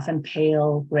stature, often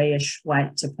pale, grayish,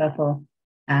 white to purple.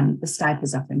 The stipe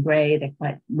is often gray, they're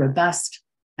quite robust,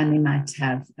 and they might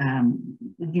have,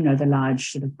 the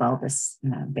large sort of bulbous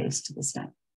base to the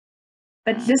stipe.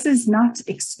 But this is not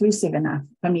exclusive enough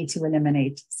for me to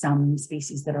eliminate some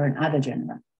species that are in other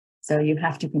genera. So you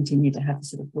have to continue to have a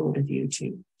sort of broader view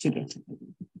to get to it.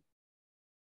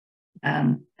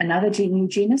 Another new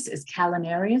genus is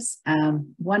Calanarius,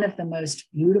 one of the most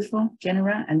beautiful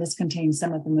genera, and this contains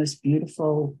some of the most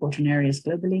beautiful Cortinarius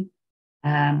globally.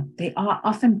 They are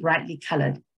often brightly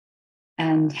colored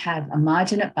and have a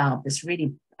marginate bulb, this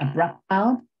really abrupt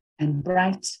bulb, and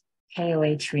bright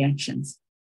KOH reactions.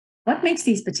 What makes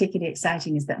these particularly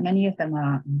exciting is that many of them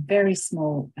are very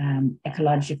small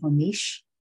ecological niche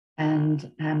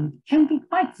and can be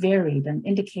quite varied and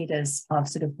indicators of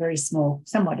sort of very small,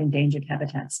 somewhat endangered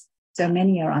habitats. So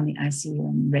many are on the ICU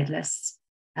and red lists.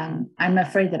 I'm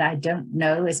afraid that I don't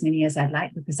know as many as I'd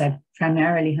like because I've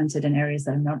primarily hunted in areas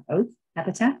that are not oak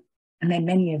habitat, and there are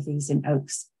many of these in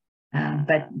oaks.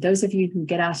 But those of you who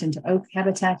get out into oak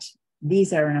habitat,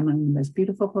 these are among the most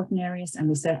beautiful Cortinarius, and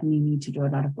we certainly need to do a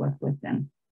lot of work with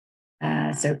them.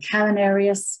 So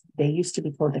Calanarius, they used to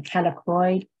be called the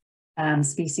callicroid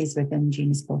species within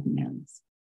genus Cortinarius.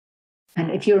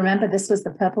 And if you remember, this was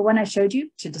the purple one I showed you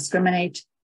to discriminate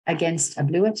against a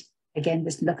bluet. Again,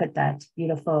 just look at that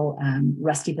beautiful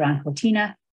rusty brown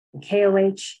cortina, the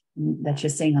KOH that you're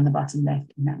seeing on the bottom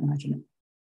left in that margin.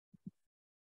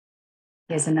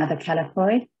 Here's another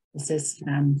caliproid. This is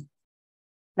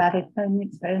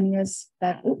Flaviponius.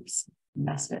 Oops,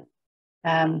 lost it.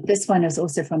 This one is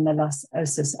also from the Los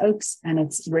Osos oaks, and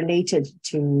it's related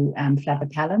to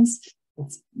Flavipalens.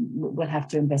 We'll have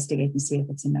to investigate and see if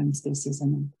it's a known species or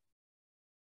not.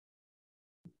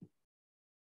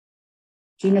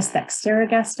 Genus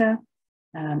Thaxteragaster.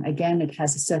 Again, it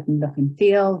has a certain look and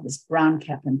feel, this brown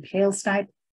cap and pale stipe.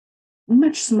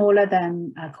 Much smaller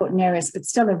than Cortinarius, but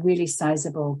still a really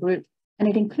sizable group. And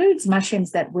it includes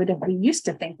mushrooms that we used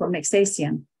to think were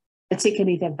mixacean,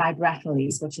 particularly the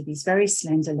vibratiles, which are these very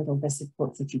slender little viscid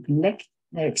ports that you can lick.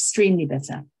 They're extremely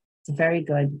bitter. It's a very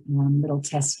good little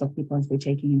test for people as we're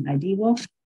taking an ID walk.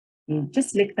 You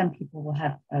just lick them, people will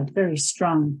have a very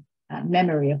strong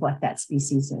memory of what that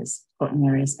species is,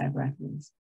 Cortinarius vibratilis.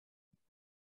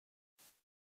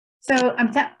 So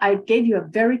I gave you a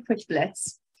very quick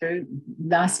blitz through,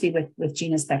 lastly with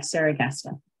genus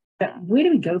Thaxteragaster. But where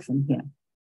do we go from here?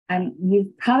 And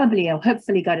you've probably or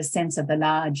hopefully got a sense of the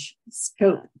large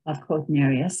scope of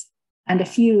Cortinarius and a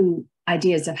few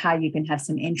ideas of how you can have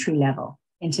some entry level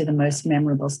into the most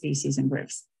memorable species and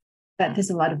groups. But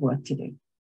there's a lot of work to do.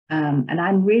 And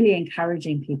I'm really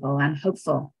encouraging people, I'm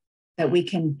hopeful that we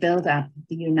can build up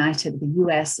the US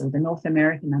or the North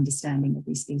American understanding of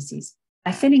these species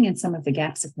by filling in some of the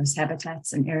gaps across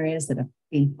habitats and areas that have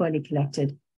been poorly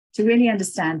collected to really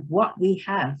understand what we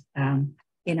have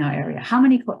in our area. How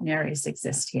many Cortinarius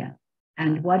exist here?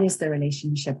 And what is the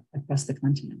relationship across the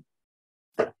continent?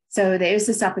 So there is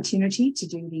this opportunity to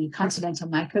do the Continental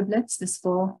Microblitz this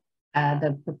fall.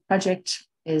 The project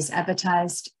is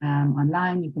advertised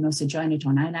online. You can also join it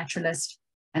on iNaturalist.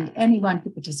 And anyone who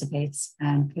participates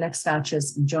and collects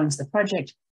vouchers and joins the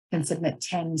project can submit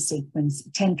 10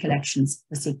 collections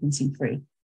for sequencing free.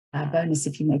 Bonus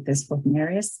if you make those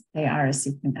Cortinarius, they are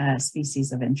a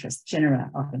species of interest, genera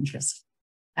of interest.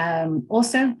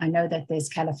 Also, I know that there's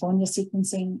California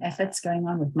sequencing efforts going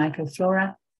on with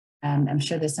microflora. I'm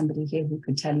sure there's somebody here who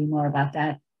could tell you more about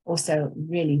that. Also,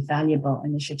 really valuable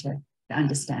initiative to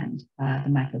understand the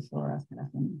microflora of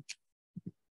California.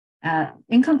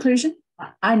 In conclusion,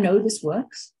 I know this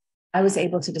works. I was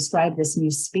able to describe this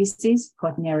new species,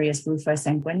 Cortinarius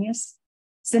rufosanguineus,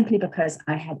 simply because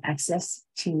I had access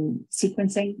to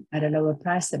sequencing at a lower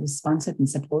price that was sponsored and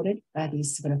supported by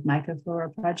these sort of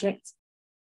microflora projects.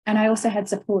 And I also had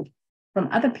support from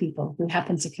other people who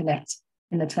happened to collect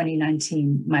in the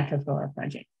 2019 microflora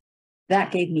project.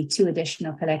 That gave me 2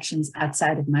 additional collections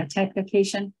outside of my type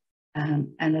location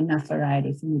and enough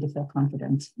variety for me to feel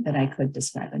confident that I could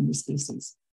describe a new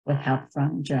species with help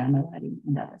from Joanne Moradi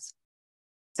and others.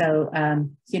 So,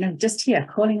 just here,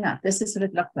 calling up, this is what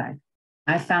it looked like.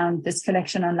 I found this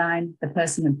collection online, the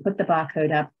person had put the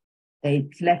barcode up, they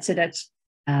collected it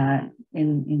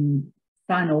in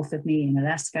far north of me in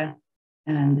Alaska,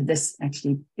 and this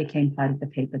actually became part of the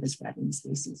paper describing the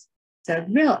species. So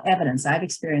real evidence, I've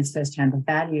experienced firsthand the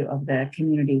value of the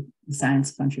community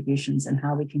science contributions and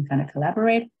how we can kind of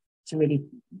collaborate to really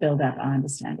build up our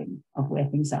understanding of where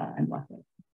things are and what they're.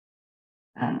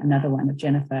 Another one of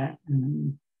Jennifer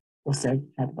also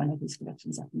had one of these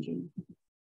collections up in June.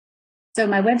 So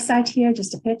my website here,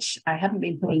 just a pitch. I haven't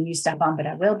been putting new stuff on, but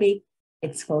I will be.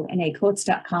 It's called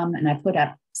nacorts.com, and I put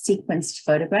up sequenced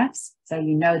photographs. So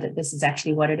you know that this is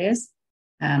actually what it is.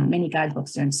 Many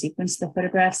guidebooks don't sequence the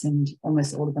photographs, and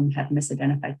almost all of them have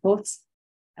misidentified ports.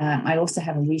 I also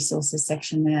have a resources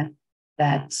section there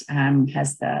that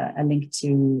has a link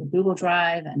to Google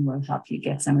Drive and will help you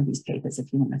get some of these papers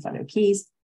if you want to follow keys.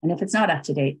 And if it's not up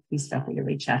to date, please feel free to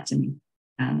reach out to me.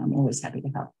 I'm always happy to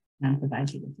help and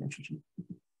provide you with literature.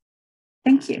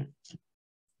 Thank you.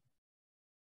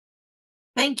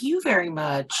 Thank you very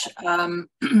much.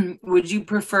 Would you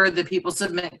prefer that people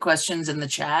submit questions in the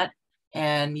chat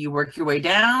and you work your way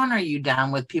down? Are you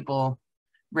down with people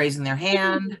raising their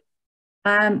hand?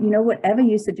 Whatever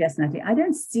you suggest, Natalie. I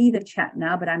don't see the chat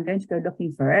now, but I'm going to go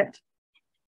looking for it.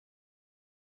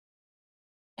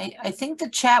 I think the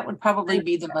chat would probably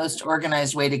be the most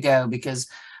organized way to go because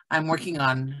I'm working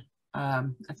on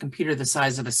a computer the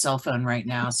size of a cell phone right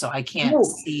now, so I can't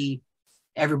see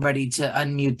everybody to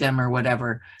unmute them or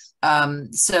whatever.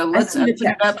 So let's open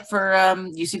it up for,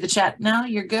 you see the chat now?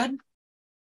 You're good?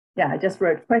 Yeah, I just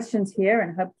wrote questions here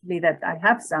and hopefully that I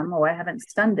have some or I haven't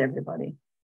stunned everybody.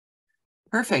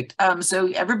 Perfect. So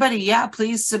everybody, yeah,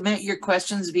 please submit your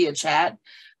questions via chat.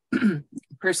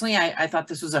 Personally, I thought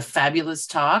this was a fabulous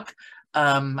talk.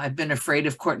 I've been afraid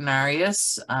of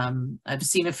Cortinarius. I've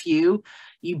seen a few.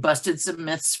 You busted some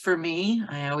myths for me.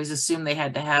 I always assumed they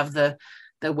had to have the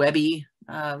webby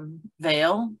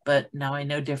veil, but now I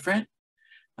know different.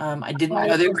 I didn't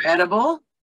know they were edible.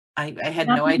 I had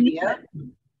no idea.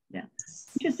 Yeah,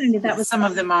 interesting that was. Some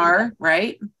of them are,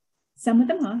 right? Some of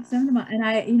them are, and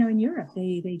I, in Europe,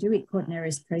 they do eat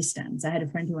Cortinarius prey stands. I had a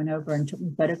friend who went over and took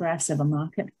me photographs of a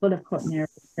market full of Cortinarius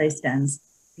prey stands,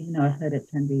 even though I've heard it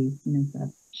can be,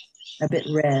 a bit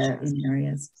rare in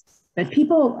areas. But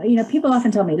people, people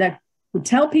often tell me, like, who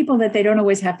tell people that they don't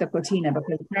always have the Cortina,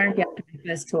 because apparently after my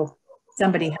first talk,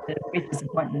 somebody had a great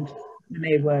disappointment and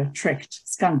they were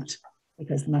skunked,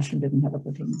 because the mushroom didn't have a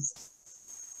Cortina.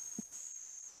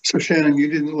 So Shannon, you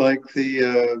didn't like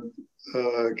the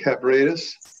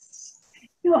Caparatus?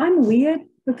 I'm weird,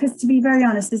 because to be very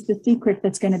honest, this is the secret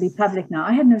that's going to be public now.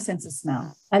 I had no sense of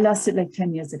smell. I lost it like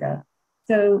 10 years ago.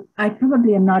 So I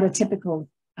probably am not a typical,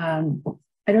 I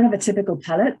don't have a typical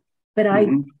palate, but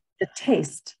the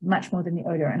taste much more than the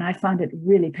odor. And I found it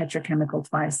really petrochemical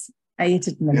twice. I ate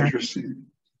it in the night. Interesting.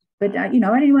 But,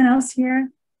 anyone else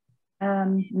here?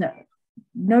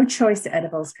 No choice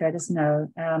edibles, Curtis, no.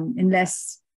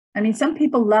 Unless, some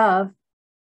people love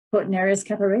Cortinarius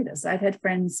caparatus. I've had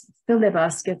friends fill their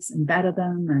baskets and batter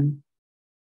them,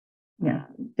 and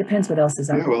depends what else is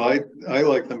on. Yeah, well, I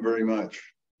like them very much,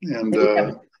 and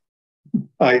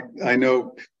I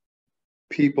know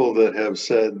people that have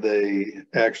said they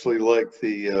actually like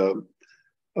the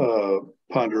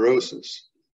ponderosis,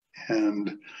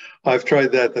 and I've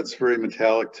tried that. That's very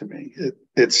metallic to me.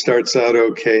 It starts out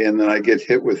okay, and then I get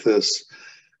hit with this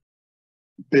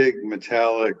big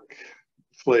metallic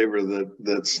flavor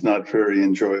that's not very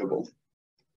enjoyable.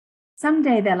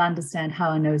 Someday they'll understand how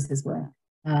our noses work.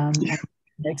 And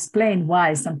explain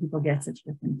why some people get such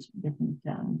different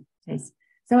tastes.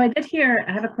 So I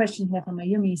have a question here from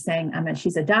Mayumi saying,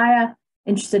 she's a dyer,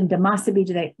 interested in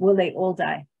Damasabi. Will they all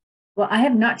die? Well, I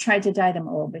have not tried to dye them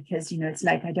all, because, it's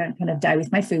like I don't kind of dye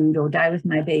with my food or dye with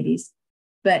my babies.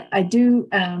 But I do,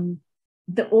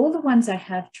 all the ones I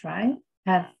have tried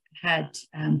have had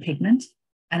pigment.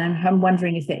 And I'm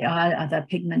wondering if there are other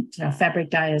pigment fabric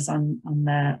dyers on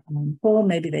the call.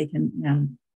 Maybe they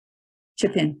can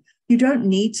chip in. You don't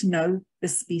need to know the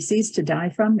species to dye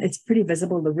from. It's pretty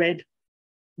visible, the red.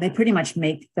 They pretty much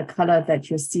make the color that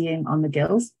you're seeing on the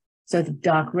gills. So the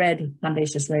dark red,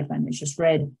 vivacious red,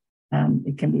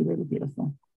 it can be really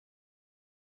beautiful.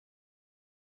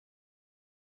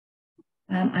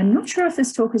 I'm not sure if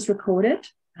this talk is recorded,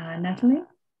 Natalie.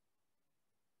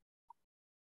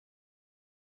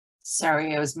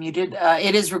 Sorry, I was muted.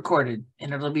 It is recorded,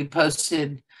 and it'll be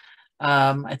posted,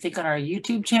 I think, on our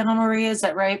YouTube channel, Maria, is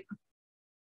that right?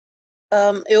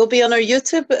 It will be on our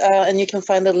YouTube, and you can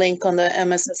find the link on the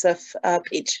MSSF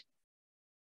page.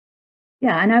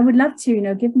 Yeah, and I would love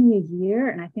to, give me a year,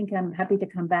 and I think I'm happy to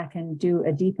come back and do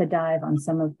a deeper dive on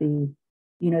some of the,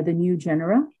 the new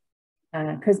genera.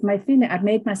 Because my feeling, I've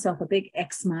made myself a big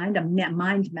X-mind, a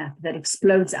mind map that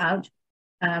explodes out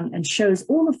and shows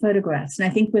all the photographs. And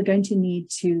I think we're going to need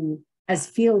to, as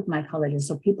field mycologists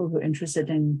or people who are interested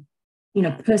in,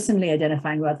 personally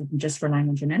identifying rather than just relying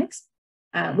on genetics,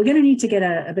 we're going to need to get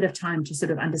a bit of time to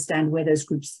sort of understand where those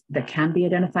groups that can be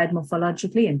identified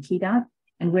morphologically and keyed out,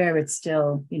 and where it's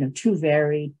still, too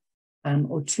varied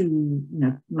or too,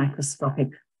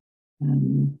 microscopic,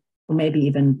 or maybe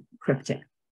even cryptic.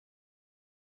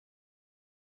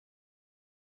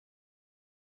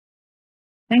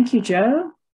 Thank you,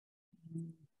 Joe.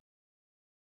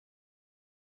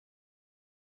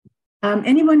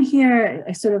 Anyone here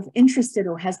sort of interested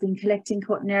or has been collecting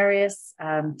Cortinarius,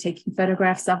 taking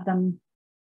photographs of them?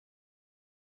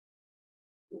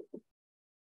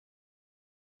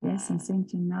 Yes, I'm seeing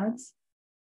two nods.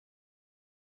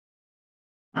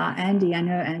 Andy, I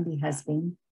know Andy has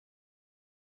been.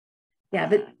 Yeah,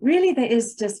 but really there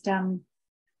is just,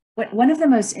 one of the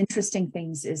most interesting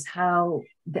things is how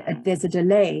there's a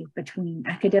delay between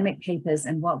academic papers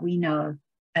and what we know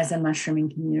as a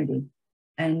mushrooming community.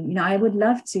 And, I would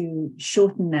love to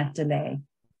shorten that delay,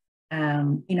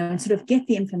 and sort of get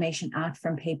the information out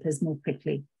from papers more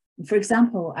quickly. For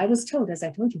example, I was told, as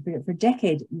I told you, for a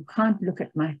decade, you can't look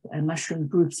at mushroom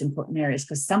groups in Cortinarius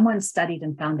because someone studied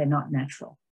and found they're not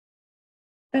natural.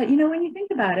 But, when you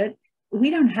think about it, we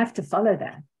don't have to follow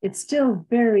that. It's still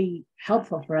very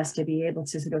helpful for us to be able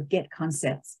to sort of get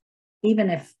concepts, even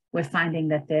if we're finding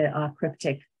that there are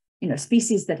cryptic,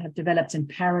 species that have developed in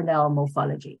parallel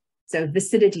morphology. So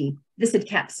viscid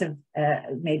caps have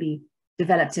maybe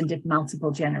developed in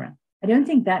multiple genera. I don't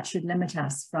think that should limit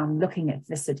us from looking at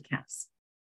viscid caps.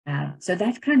 So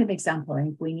that kind of example, I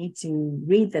think we need to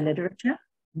read the literature,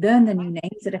 learn the new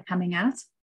names that are coming out,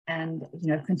 and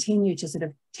continue to sort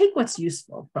of take what's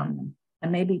useful from them,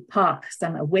 and maybe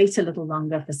wait a little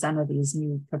longer for some of these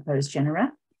new proposed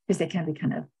genera, because they can be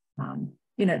kind of,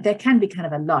 there can be kind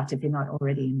of a lot if you're not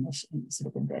already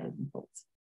sort of embedded in thoughts.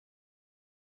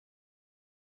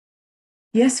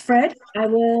 Yes, Fred, I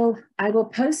will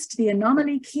post the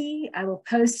anomaly key, I will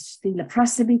post the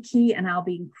laparoscopy key, and I'll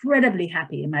be incredibly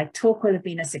happy. My talk will have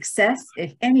been a success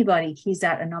if anybody keys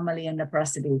out anomaly and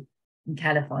laparoscopy in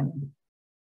California.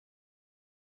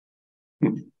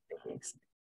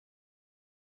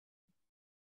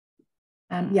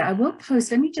 Yeah, I will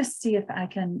post. Let me just see if I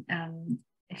can,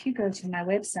 if you go to my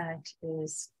website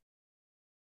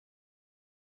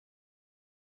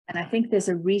and I think there's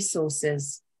a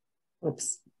resources.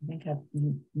 Oops, I think I've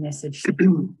messaged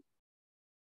everybody.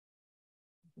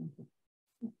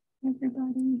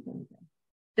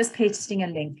 Just pasting a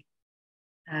link.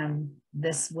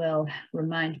 This will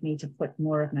remind me to put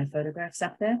more of my photographs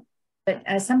up there. But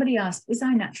as somebody asked, is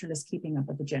iNaturalist keeping up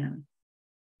with the genera?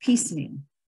 Piecemeal.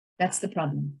 That's the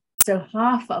problem. So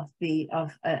half of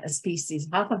a species,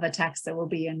 half of a taxa will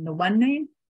be in the one name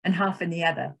and half in the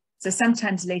other. So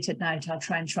sometimes late at night, I'll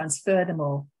try and transfer them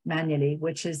all manually,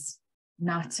 which is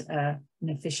not an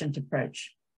efficient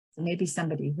approach. So maybe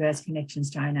somebody who has connections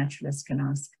to iNaturalist can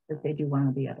ask if they do one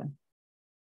or the other.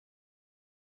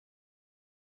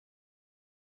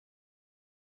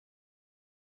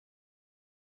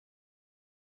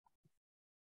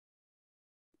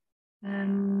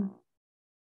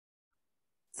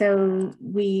 So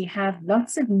we have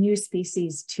lots of new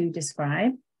species to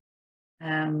describe.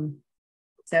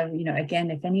 So,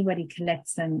 again, if anybody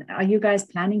collects them, are you guys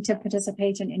planning to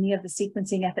participate in any of the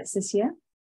sequencing efforts this year?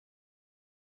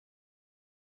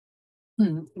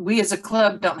 We as a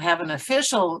club don't have an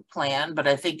official plan, but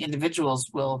I think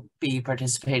individuals will be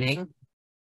participating.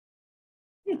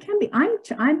 It can be.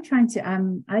 I'm trying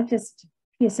to, I've just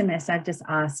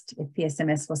asked if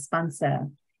PSMS will sponsor,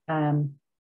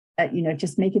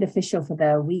 just make it official for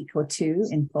the week or two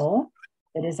in fall.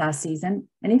 That is our season.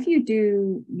 And if you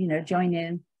do, join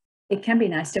in, it can be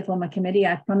nice to form a committee.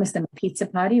 I promised them a pizza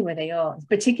party where they all,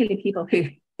 particularly people who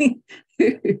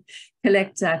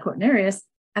collect Cortinarius,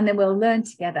 and then we'll learn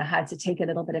together how to take a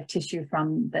little bit of tissue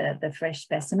from the fresh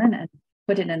specimen and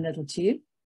put it in a little tube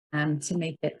to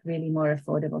make it really more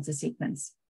affordable to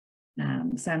sequence.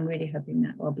 So I'm really hoping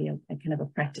that will be a kind of a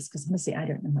practice, because honestly, I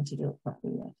don't know how to do it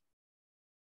properly yet.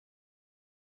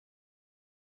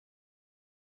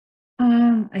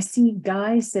 I see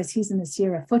Guy says he's in the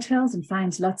Sierra foothills and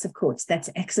finds lots of quartz. That's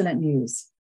excellent news.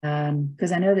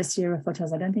 Because I know the Sierra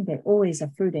foothills, I don't think they always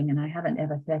are fruiting, and I haven't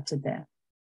ever collected there.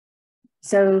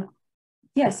 So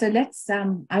yeah, so let's,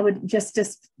 I would just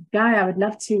Guy, I would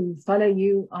love to follow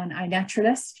you on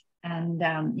iNaturalist and,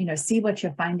 see what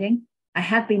you're finding. I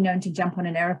have been known to jump on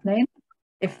an airplane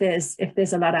if there's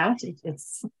a lot out.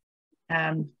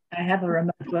 I have a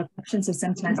remote work option, so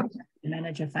sometimes the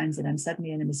manager finds that I'm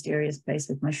suddenly in a mysterious place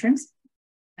with mushrooms,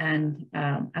 and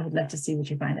I would love to see what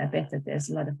you find. I bet that there's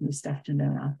a lot of new stuff to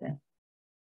learn out there.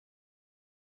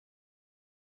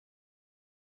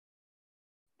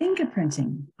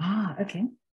 Fingerprinting. Okay.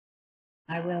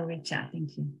 I will reach out.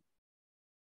 Thank you.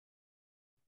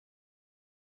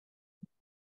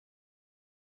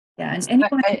 Yeah, and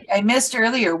anyone. I missed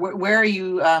earlier. Where are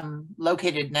you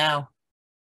located now?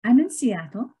 I'm in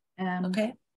Seattle.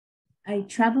 Okay. I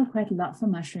travel quite a lot for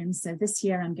mushrooms. So this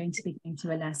year I'm going to be going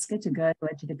to Alaska to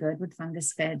the Girdwood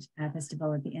Fungus Fed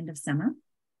Festival at the end of summer,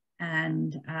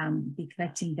 and be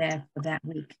collecting there for that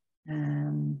week.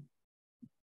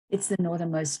 It's the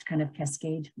northernmost kind of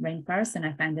Cascade rainforest, and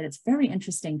I find that it's very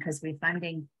interesting because we're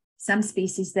finding some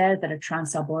species there that are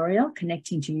transarboreal,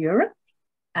 connecting to Europe,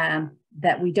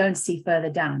 that we don't see further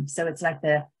down. So it's like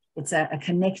it's a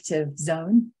connective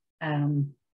zone.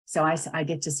 So I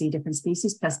get to see different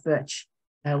species plus birch,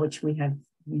 which we have,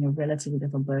 relatively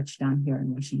little birch down here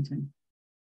in Washington.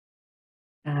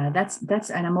 And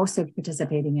I'm also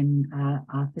participating in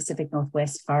our Pacific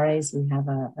Northwest forays. We have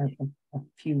a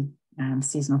few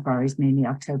seasonal forays, mainly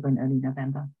October and early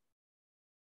November.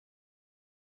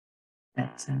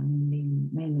 But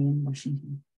mainly in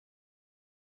Washington.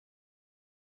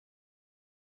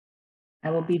 I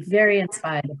will be very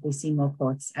inspired if we see more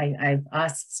quartz. I've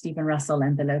asked Stephen Russell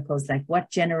and the locals, like,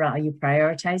 what genera are you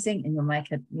prioritizing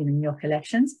in your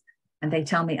collections? And they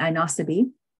tell me Inocebi,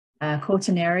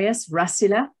 Cortinarius,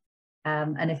 Russula,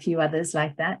 and a few others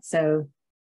like that. So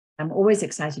I'm always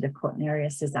excited if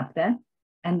Cortinarius is up there.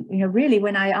 And really,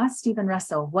 when I asked Stephen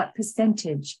Russell what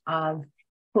percentage of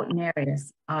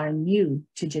Cortinarius are new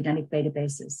to genetic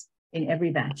databases in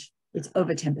every batch. It's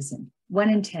over 10%, 1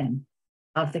 in 10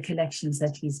 of the collections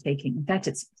that he's taking. In fact,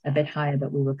 it's a bit higher,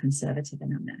 but we were conservative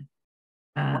in on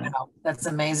that. Wow, that's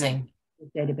amazing.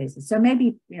 Databases. So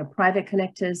maybe, you know, private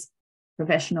collectors,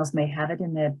 professionals may have it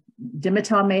in their,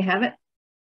 Dimitar may have it,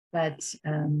 but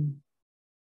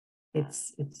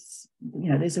it's you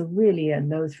know, there's a really a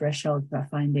low threshold for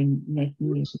finding net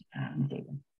new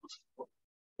data.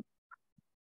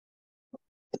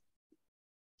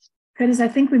 Curtis, I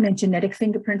think we meant genetic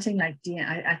fingerprinting, like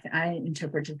I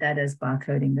interpreted that as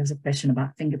barcoding. There's a question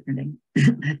about fingerprinting. I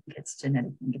think it's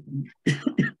genetic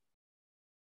fingerprinting.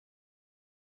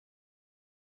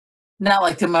 Not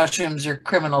like the mushrooms or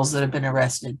criminals that have been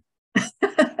arrested.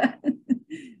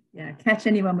 Yeah, catch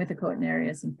anyone with a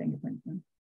Cortinarius and fingerprint them.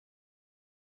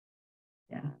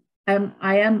 Yeah,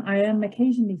 I am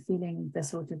occasionally feeling the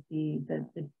sort of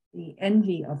the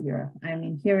envy of Europe. I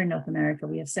mean, here in North America,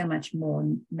 we have so much more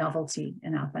novelty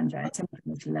in our fungi, so much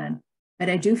more to learn. But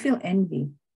I do feel envy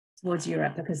towards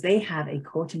Europe because they have a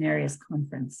Cortinarius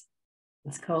conference.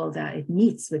 It's called, it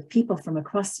meets with people from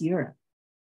across Europe,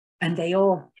 and they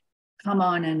all come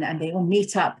on and they all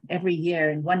meet up every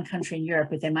year in one country in Europe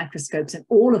with their microscopes, and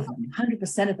all of them,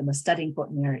 100% of them are studying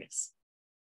Cortinarius.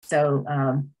 So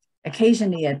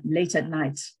occasionally late at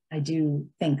night, I do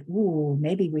think, ooh,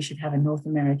 maybe we should have a North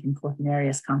American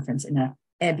Cortinarius conference in an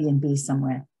Airbnb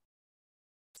somewhere.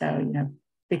 So, you know,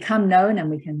 become known and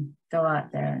we can go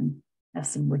out there and have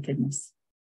some wickedness.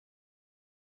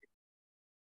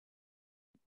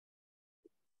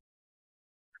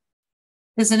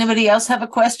 Does anybody else have a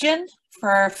question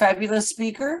for our fabulous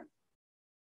speaker?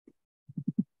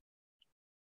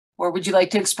 Or would you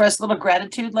like to express a little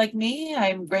gratitude like me?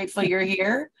 I'm grateful you're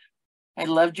here. I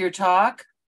loved your talk.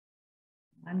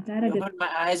 I'm glad I did. Opened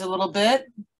my eyes a little bit.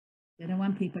 I don't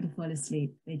want people to fall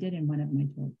asleep. They did in one of my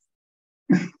talks.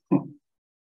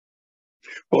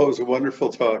 Well, it was a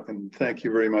wonderful talk, and thank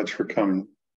you very much for coming.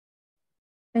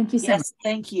 Thank you so much. Yes,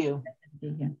 thank you.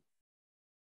 Okay.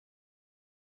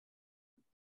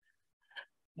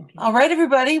 All right,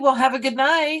 everybody. Well, have a good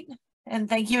night. And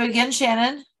thank you again,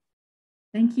 Shannon.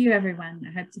 Thank you, everyone.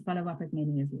 I hope to follow up with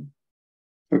many of you.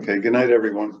 Okay, good night,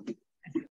 everyone.